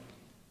mother,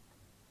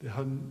 they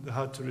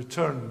had to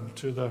return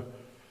to the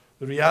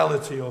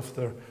reality of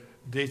their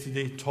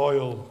day-to-day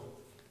toil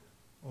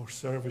or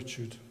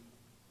servitude.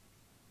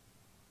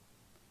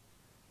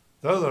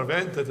 The other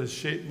event that has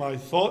shaped my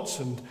thoughts,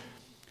 and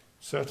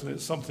certainly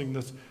it's something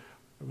that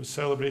was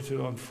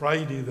celebrated on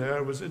Friday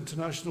there, was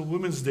International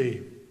Women's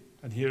Day.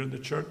 And here in the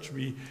church,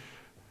 in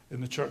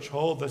the church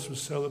hall, this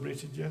was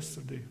celebrated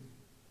yesterday.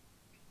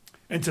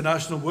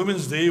 International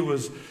Women's Day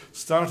was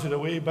started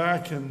way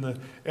back in the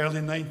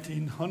early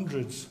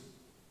 1900s.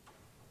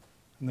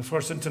 And the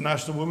first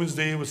International Women's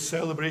Day was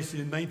celebrated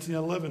in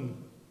 1911.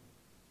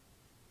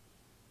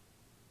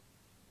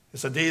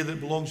 It's a day that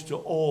belongs to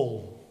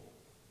all.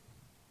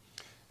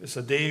 It's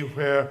a day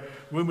where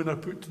women are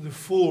put to the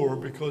fore,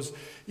 because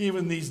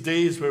even these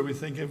days where we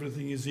think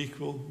everything is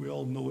equal, we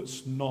all know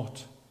it's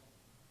not.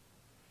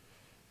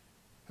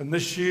 And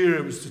this year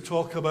it was to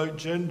talk about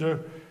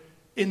gender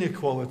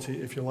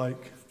inequality, if you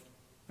like,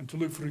 and to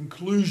look for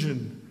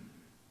inclusion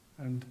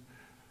and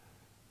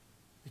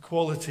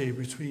equality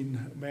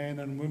between men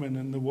and women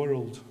in the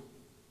world.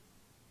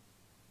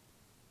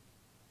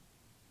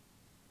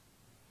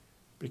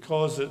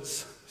 Because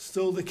it's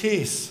still the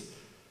case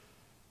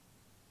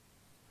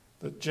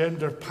that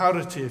gender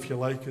parity, if you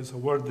like, is a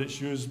word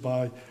that's used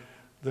by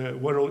the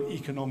World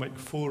Economic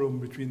Forum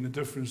between the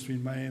difference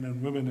between men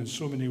and women in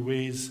so many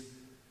ways.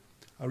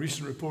 A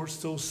recent report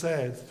still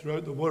said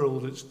throughout the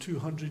world it's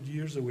 200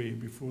 years away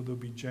before there'll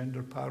be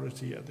gender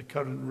parity at the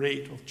current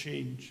rate of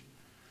change.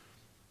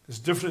 It's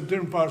different in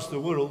different parts of the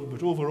world,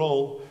 but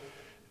overall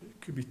it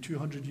could be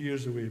 200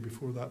 years away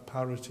before that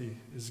parity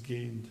is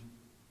gained.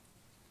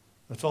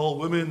 That all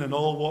women in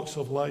all walks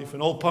of life,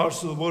 in all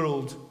parts of the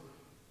world,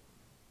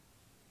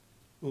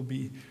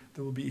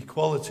 there will be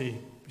equality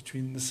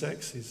between the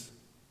sexes.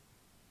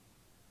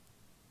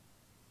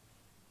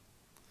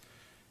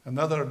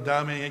 Another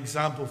damning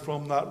example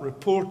from that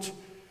report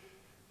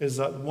is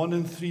that 1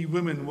 in 3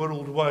 women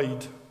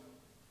worldwide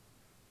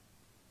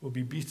will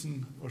be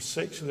beaten or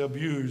sexually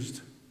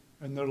abused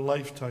in their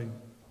lifetime,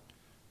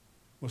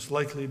 most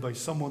likely by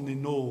someone they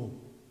know,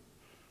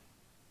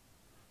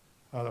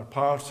 either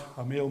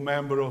a male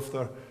member of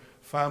their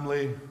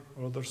family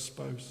or their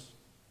spouse.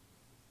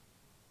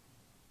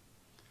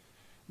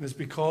 And it's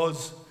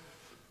because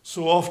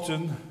so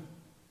often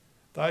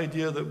the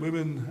idea that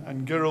women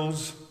and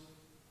girls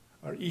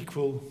are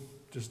equal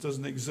just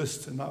doesn't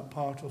exist in that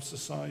part of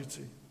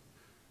society.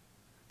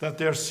 That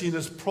they're seen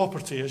as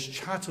property, as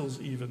chattels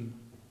even,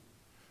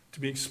 to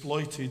be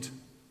exploited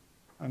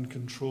and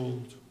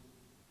controlled.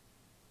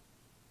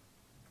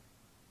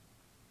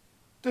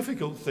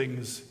 Difficult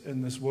things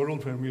in this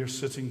world when we are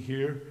sitting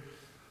here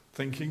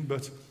thinking,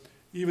 but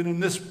even in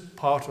this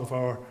part of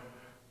our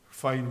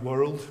fine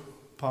world,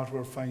 part of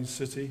our fine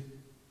city,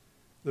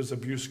 there's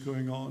abuse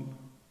going on.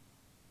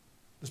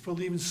 There's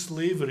probably even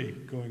slavery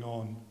going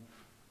on.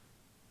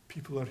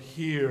 People are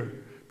here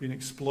being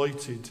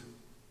exploited,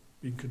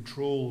 being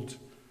controlled,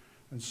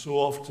 and so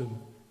often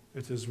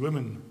it is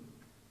women,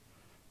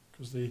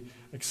 because they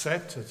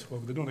accept it. Well,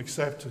 they don't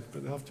accept it,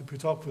 but they have to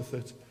put up with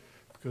it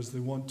because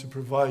they want to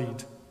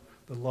provide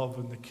the love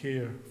and the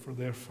care for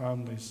their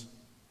families.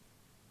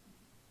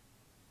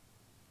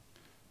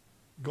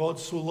 God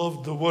so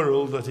loved the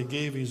world that he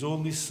gave his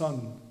only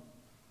Son,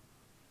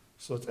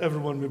 so that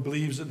everyone who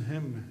believes in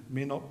him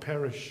may not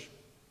perish.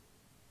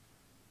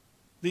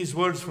 These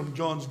words from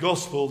John's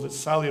Gospel that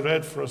Sally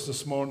read for us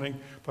this morning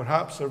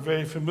perhaps are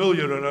very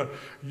familiar and are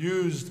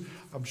used,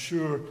 I'm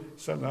sure,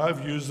 certainly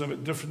I've used them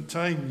at different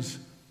times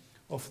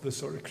of the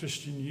sort of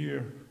Christian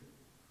year,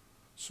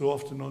 so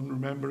often on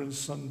Remembrance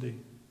Sunday.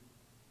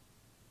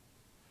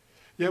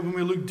 Yet when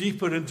we look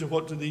deeper into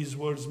what do these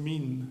words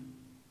mean,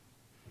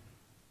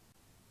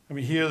 and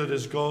we hear that it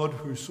is God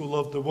who so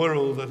loved the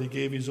world that he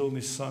gave his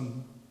only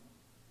Son,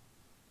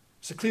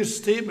 it's a clear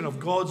statement of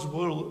God's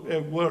will,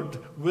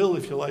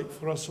 if you like,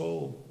 for us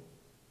all.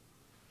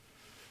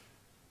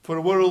 For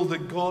a world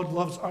that God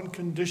loves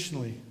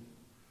unconditionally.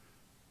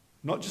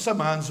 Not just a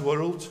man's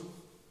world,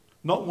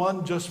 not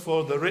one just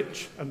for the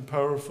rich and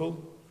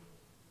powerful.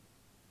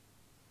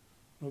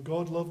 No,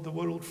 God loved the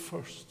world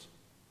first.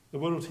 The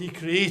world he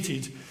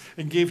created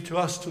and gave to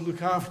us to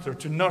look after,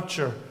 to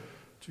nurture,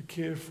 to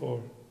care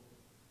for.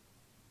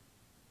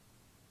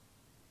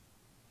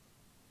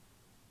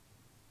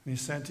 And he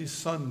sent his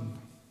Son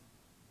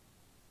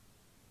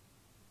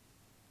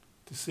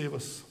to save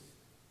us.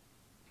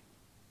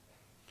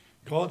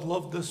 God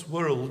loved this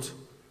world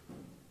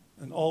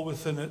and all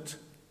within it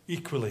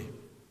equally.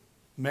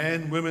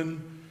 Men,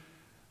 women,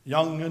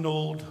 young and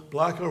old,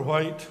 black or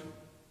white.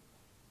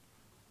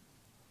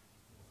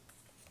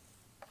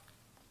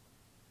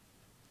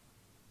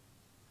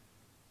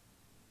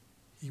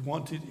 He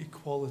wanted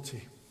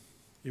equality.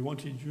 He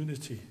wanted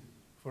unity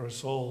for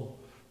us all,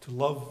 to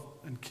love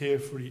and care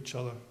for each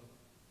other.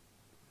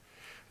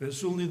 And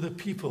it's only the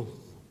people,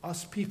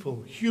 us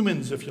people,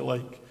 humans if you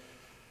like,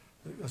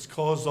 that has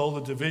caused all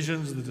the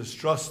divisions, the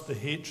distrust, the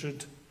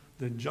hatred,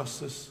 the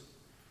injustice,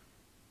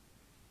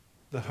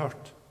 the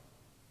hurt.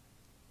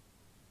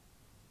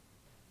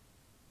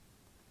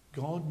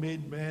 God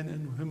made men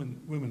and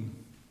women.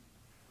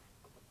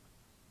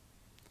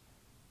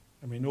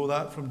 And we know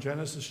that from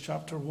Genesis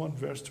chapter 1,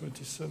 verse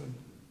 27.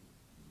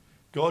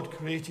 God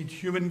created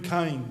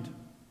humankind.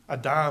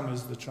 Adam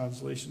is the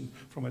translation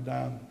from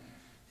Adam.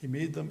 He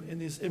made them in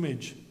his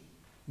image.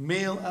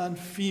 Male and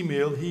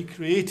female, he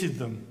created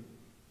them.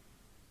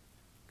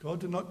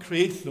 God did not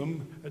create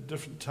them at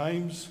different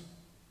times,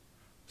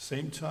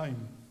 same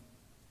time,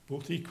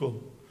 both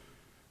equal.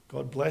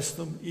 God blessed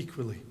them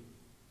equally.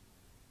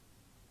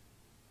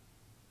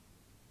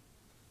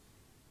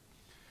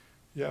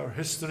 Yeah, our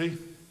history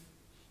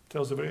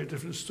tells a very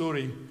different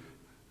story,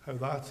 how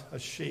that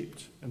has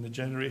shaped in the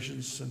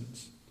generations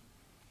since.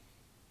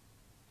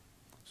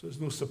 So it's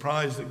no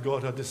surprise that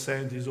God had to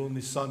send his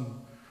only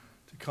Son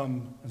to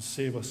come and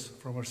save us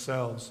from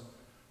ourselves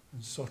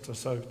and sort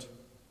us out.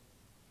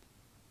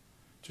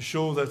 To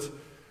show that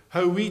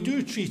how we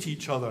do treat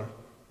each other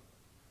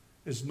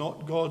is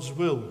not God's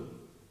will.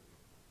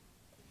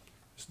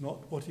 It's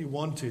not what he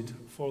wanted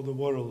for the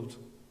world.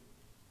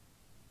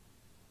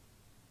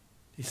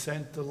 He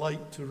sent the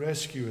light to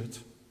rescue it.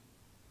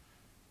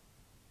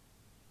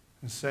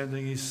 And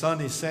sending his Son,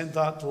 he sent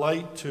that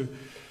light to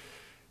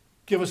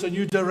give us a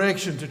new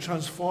direction, to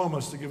transform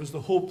us, to give us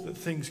the hope that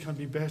things can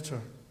be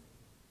better.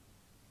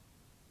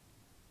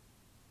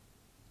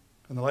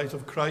 And the light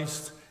of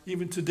Christ,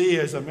 even today,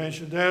 as I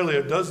mentioned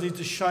earlier, does need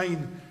to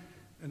shine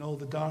in all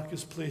the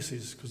darkest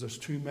places because there's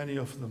too many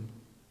of them.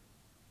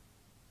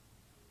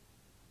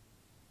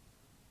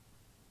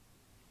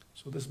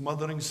 So this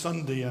Mothering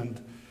Sunday,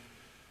 and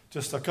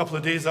just a couple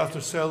of days after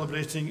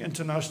celebrating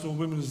International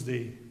Women's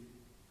Day,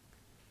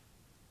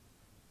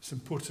 it's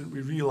important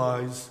we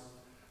realize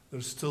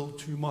there's still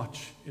too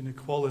much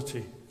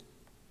inequality.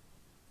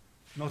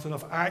 Not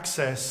enough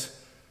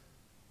access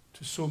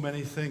to so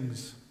many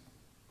things.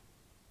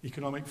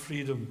 Economic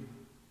freedom,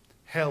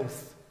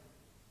 health.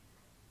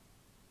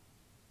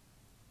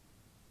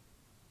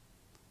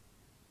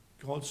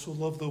 God so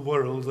loved the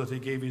world that he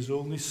gave his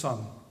only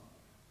Son,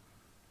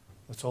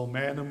 that all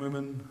men and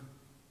women,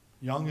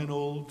 young and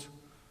old,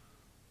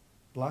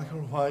 black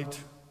or white,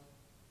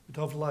 would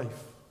have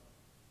life.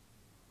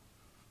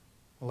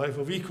 A life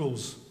of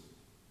equals.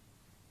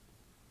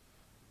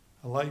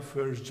 A life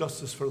where there's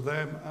justice for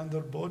them and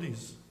their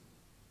bodies.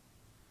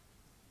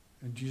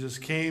 And Jesus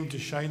came to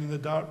shine in the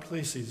dark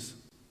places.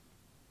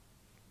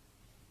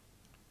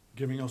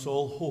 giving us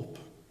all hope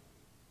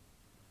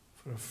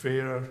for a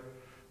fairer,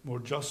 more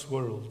just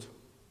world.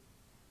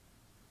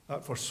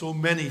 That for so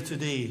many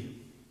today,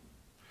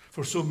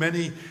 for so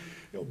many,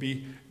 it'll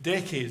be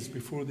decades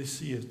before they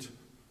see it. It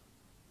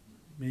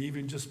may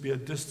even just be a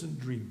distant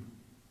dream.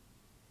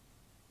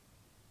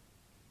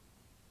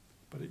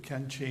 But it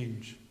can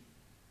change.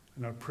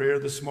 And our prayer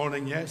this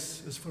morning,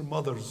 yes, is for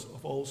mothers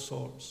of all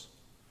sorts,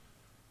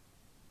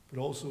 but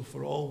also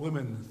for all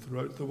women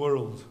throughout the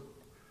world,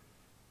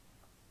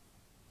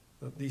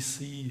 that they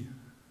see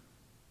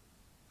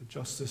the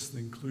justice and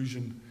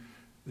inclusion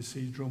they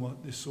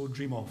so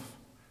dream of,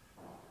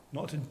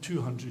 not in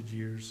 200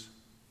 years,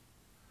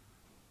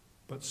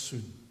 but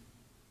soon.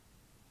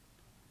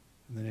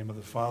 In the name of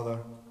the Father,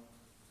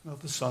 and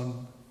of the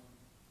Son,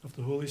 of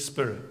the Holy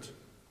Spirit.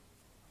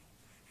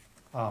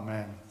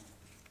 Amen.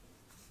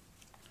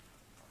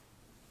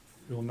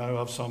 We'll now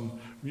have some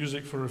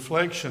music for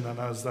reflection, and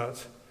as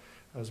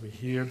we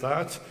hear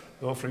that,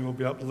 the offering will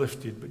be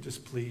uplifted, but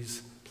just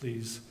please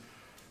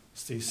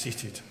stay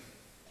seated.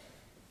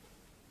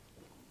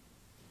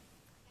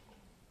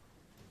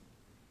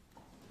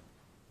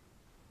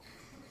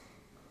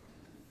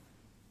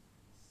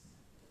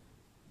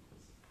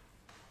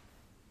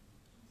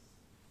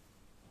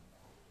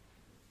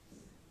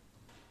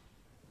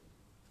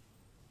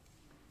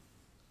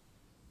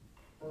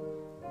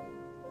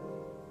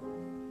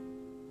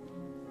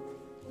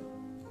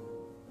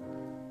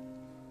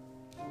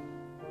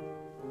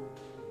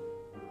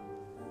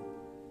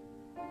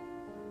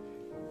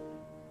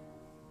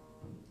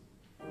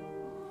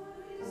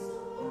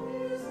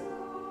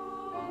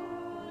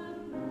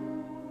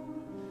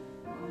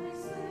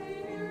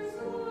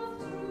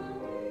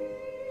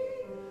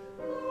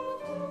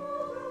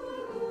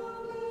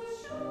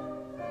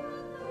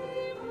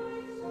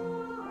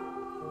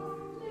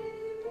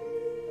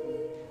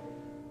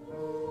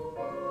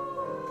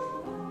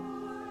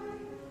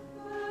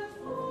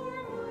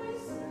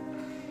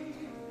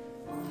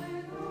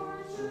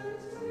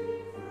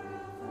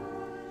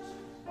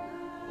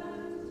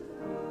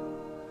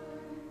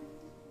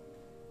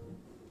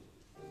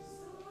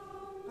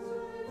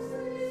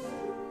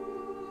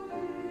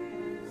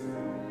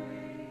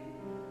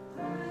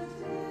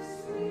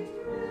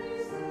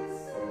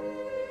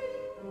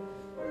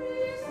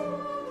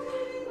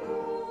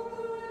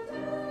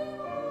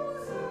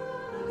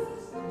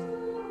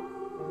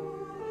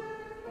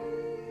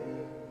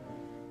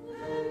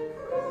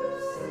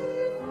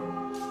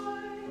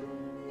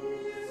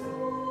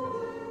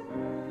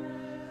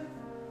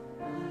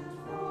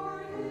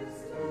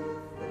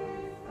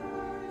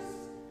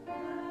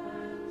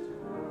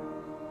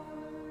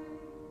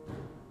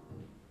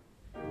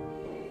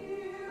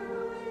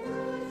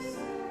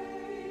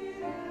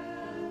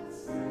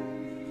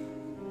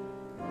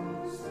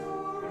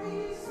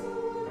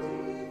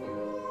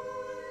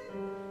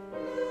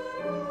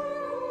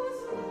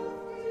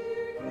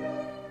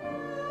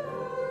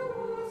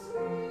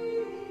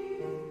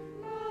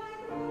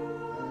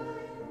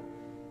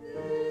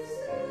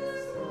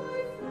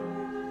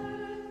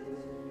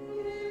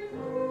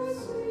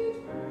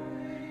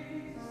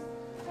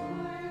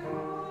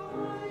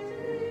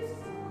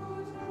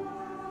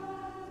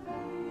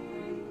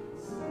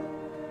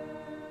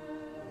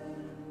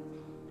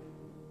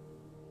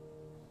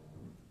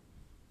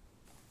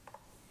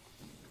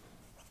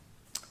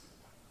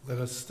 Let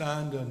us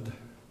stand and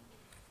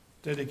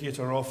dedicate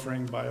our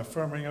offering by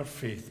affirming our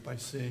faith by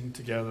saying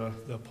together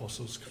the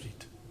Apostles'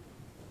 Creed.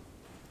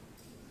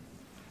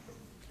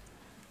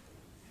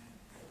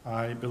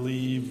 I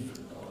believe,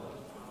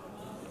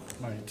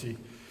 mighty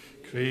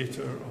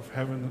Creator of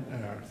heaven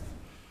and earth.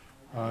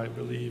 I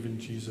believe in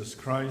Jesus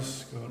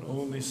Christ, God's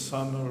only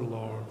Son, our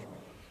Lord,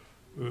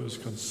 who was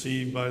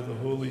conceived by the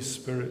Holy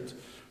Spirit,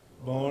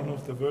 born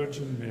of the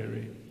Virgin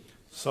Mary,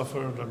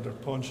 suffered under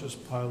Pontius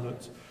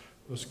Pilate,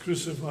 was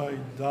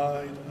crucified,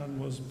 died, and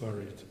was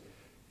buried.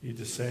 He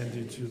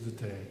descended to the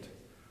dead.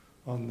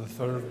 On the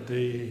third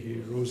day he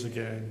rose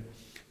again.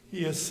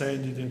 He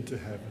ascended into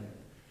heaven.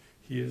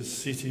 He is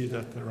seated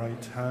at the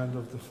right hand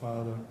of the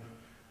Father,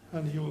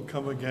 and he will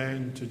come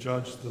again to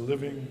judge the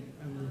living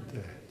and the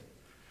dead.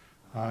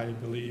 I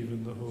believe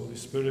in the Holy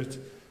Spirit,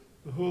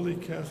 the Holy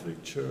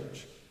Catholic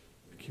Church,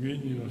 the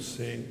communion of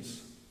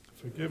saints,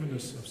 the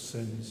forgiveness of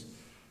sins,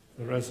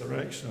 the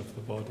resurrection of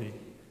the body,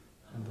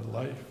 and the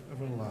life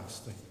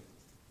everlasting.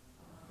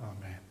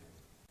 Amen.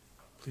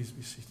 Please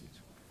be seated.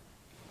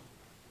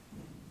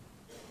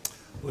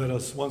 Let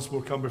us once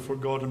more come before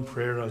God in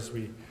prayer as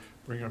we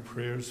bring our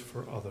prayers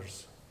for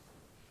others.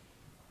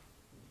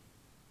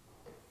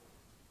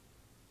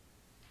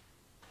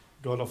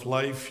 God of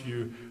life,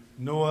 you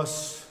know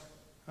us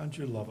and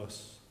you love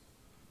us.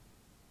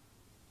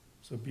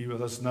 So be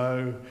with us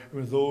now,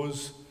 with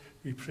those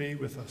we pray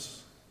with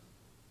us.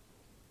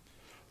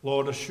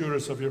 Lord, assure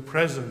us of your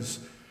presence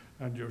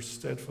and your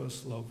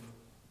steadfast love.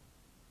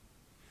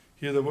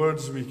 Hear the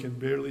words we can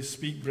barely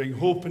speak, bring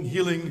hope and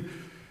healing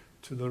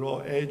to the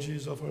raw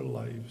edges of our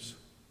lives,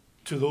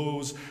 to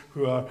those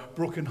who are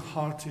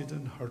broken-hearted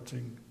and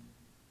hurting,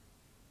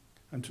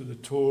 and to the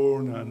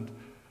torn and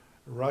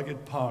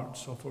ragged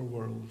parts of our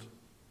world.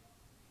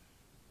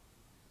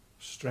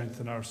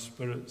 Strengthen our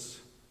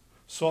spirits,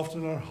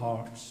 soften our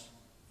hearts,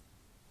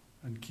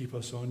 and keep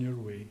us on your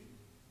way.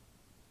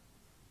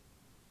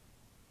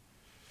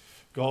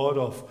 God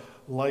of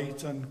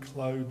light and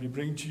cloud, we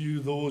bring to you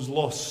those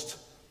lost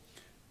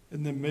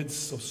in the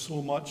midst of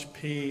so much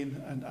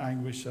pain and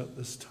anguish at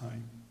this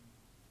time.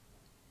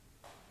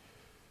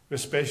 We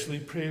especially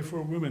pray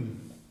for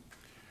women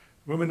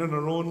in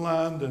our own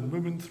land and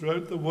women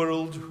throughout the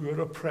world who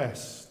are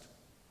oppressed,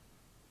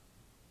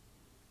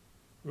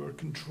 who are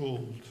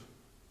controlled,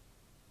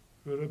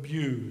 who are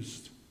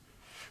abused,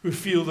 who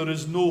feel there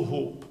is no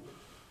hope,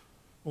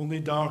 only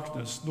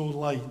darkness, no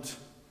light,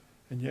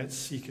 and yet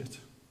seek it.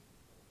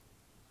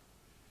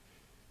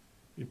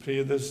 We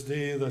pray this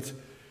day that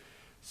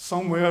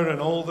somewhere in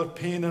all their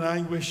pain and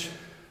anguish,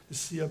 they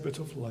see a bit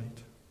of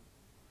light.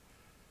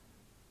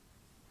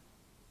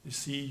 They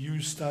see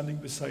you standing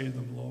beside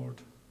them,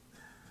 Lord,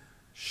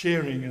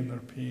 sharing in their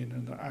pain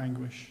and their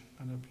anguish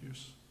and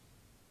abuse.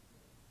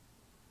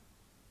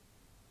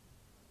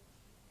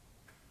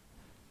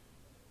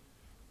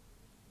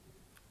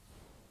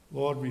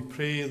 Lord, we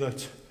pray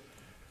that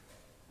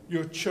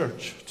your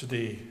church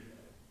today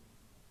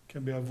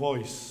can be a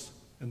voice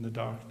in the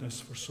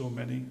darkness for so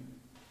many.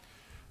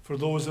 For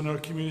those in our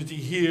community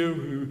here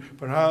who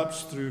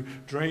perhaps through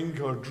drink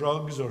or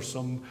drugs or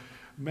some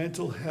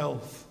mental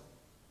health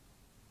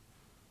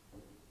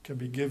can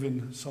be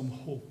given some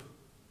hope,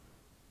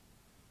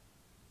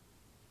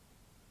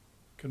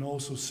 can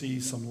also see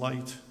some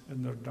light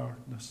in their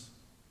darkness,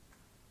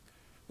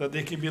 that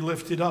they can be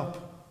lifted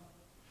up,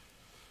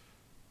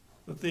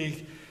 that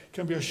they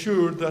can be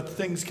assured that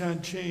things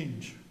can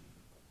change,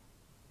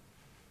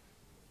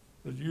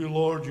 that you,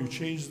 Lord, you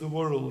change the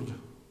world,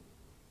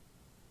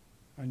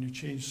 and you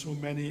change so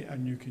many,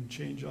 and you can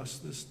change us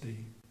this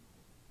day.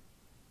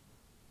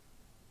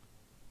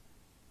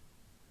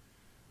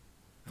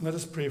 And let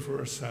us pray for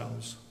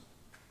ourselves,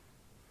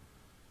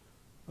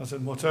 that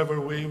in whatever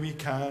way we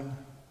can,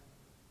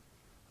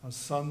 as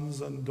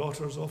sons and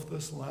daughters of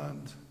this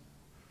land,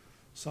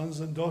 sons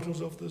and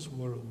daughters of this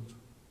world,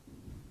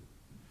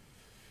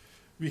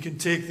 we can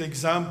take the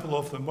example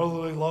of the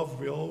motherly love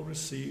we all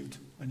received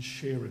and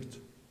share it.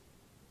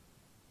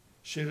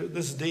 Share it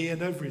this day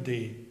and every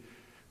day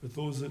with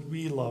those that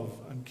we love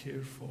and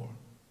care for.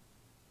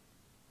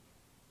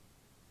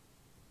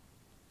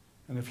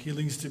 And if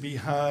healing's to be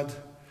had,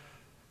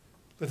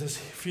 let us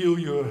feel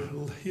your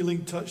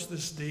healing touch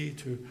this day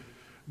to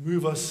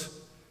move us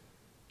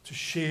to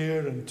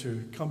share and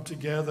to come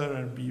together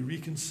and be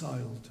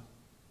reconciled.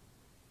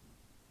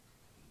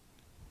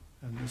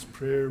 And this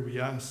prayer we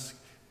ask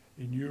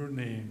in your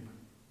name,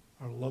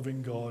 our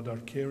loving God, our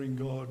caring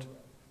God,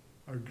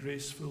 our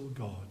graceful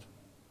God.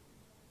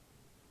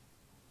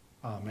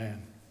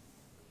 Amen.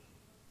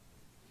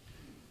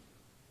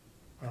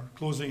 Our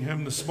closing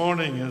hymn this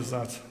morning is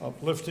that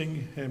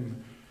uplifting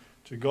hymn,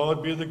 "To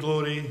God be the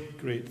glory,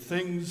 great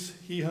things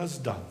he has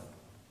done."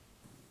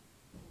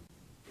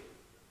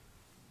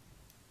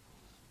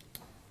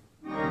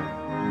 Oh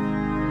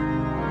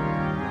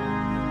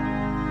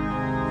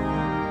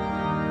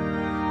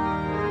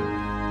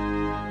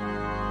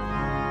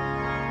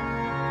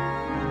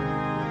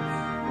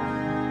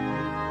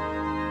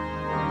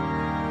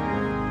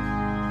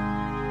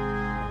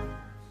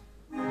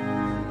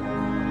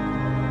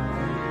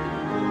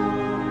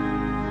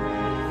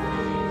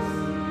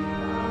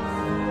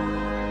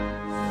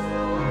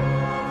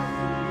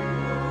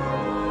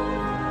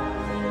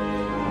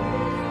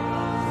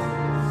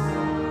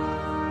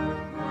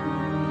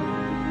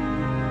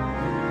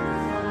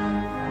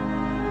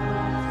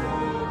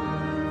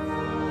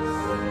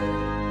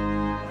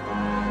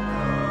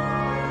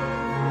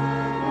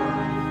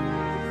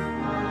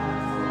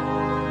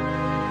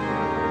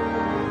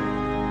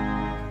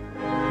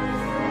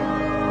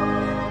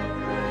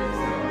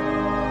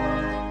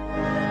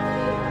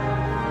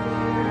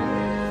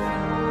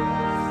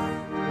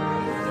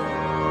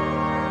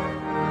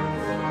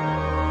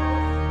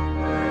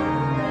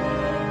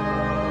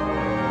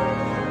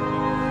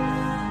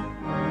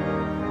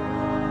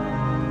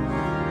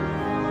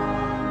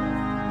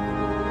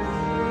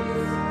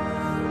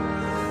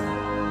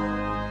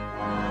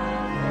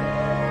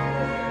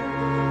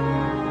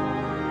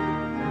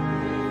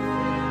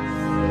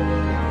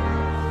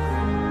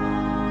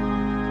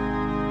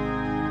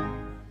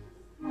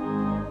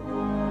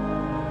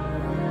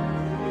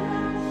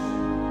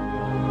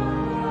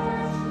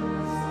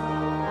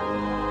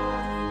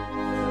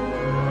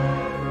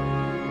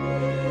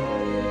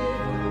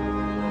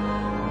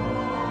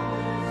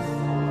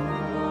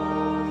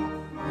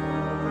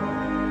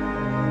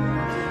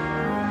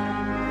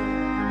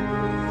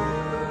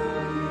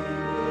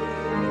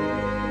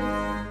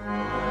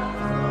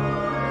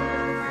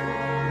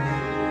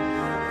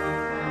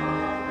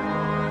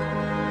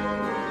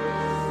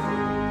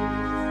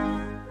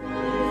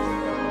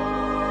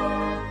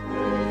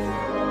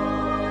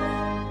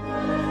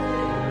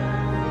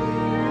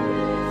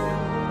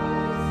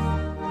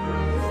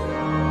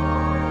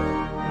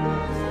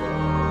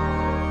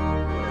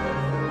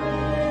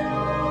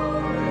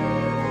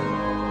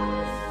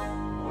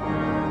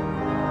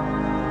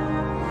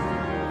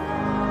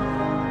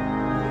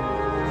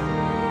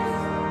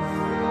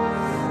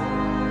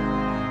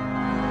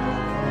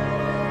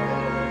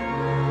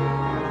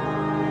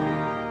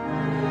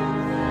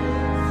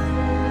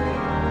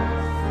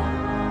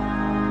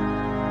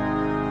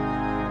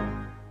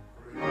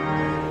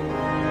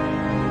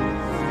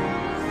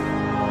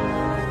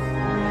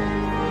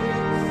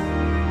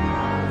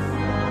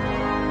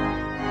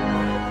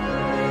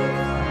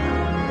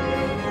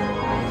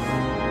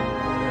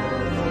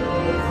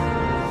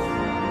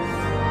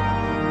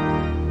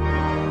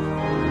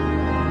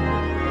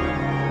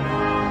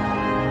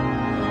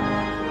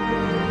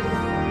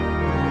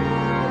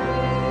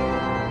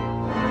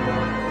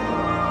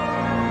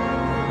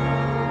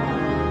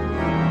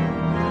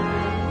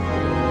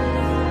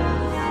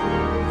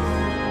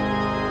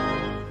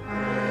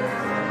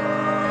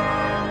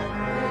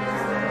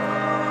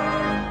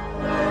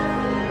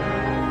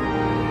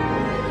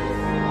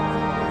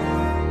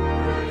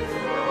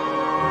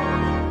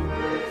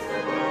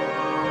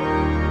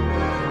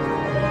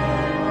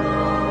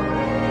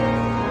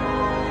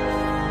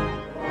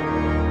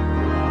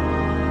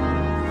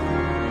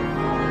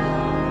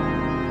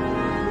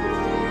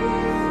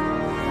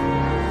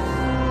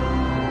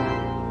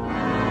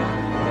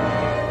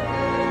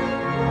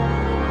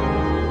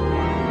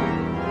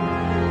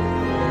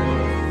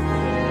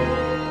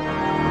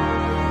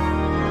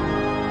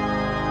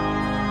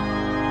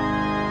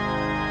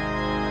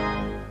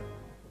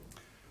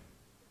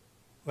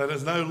Let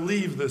us now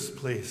leave this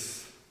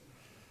place.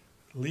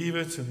 Leave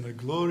it in the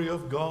glory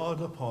of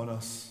God upon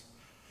us.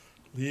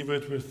 Leave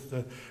it with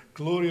the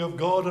glory of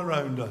God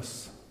around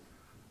us.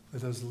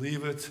 Let us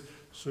leave it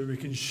so we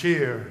can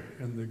share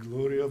in the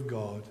glory of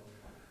God.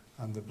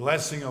 And the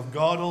blessing of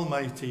God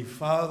Almighty,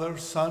 Father,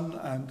 Son,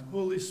 and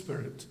Holy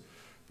Spirit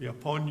be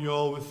upon you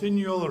all, within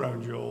you all,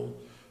 around you all,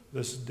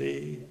 this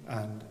day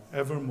and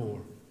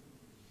evermore.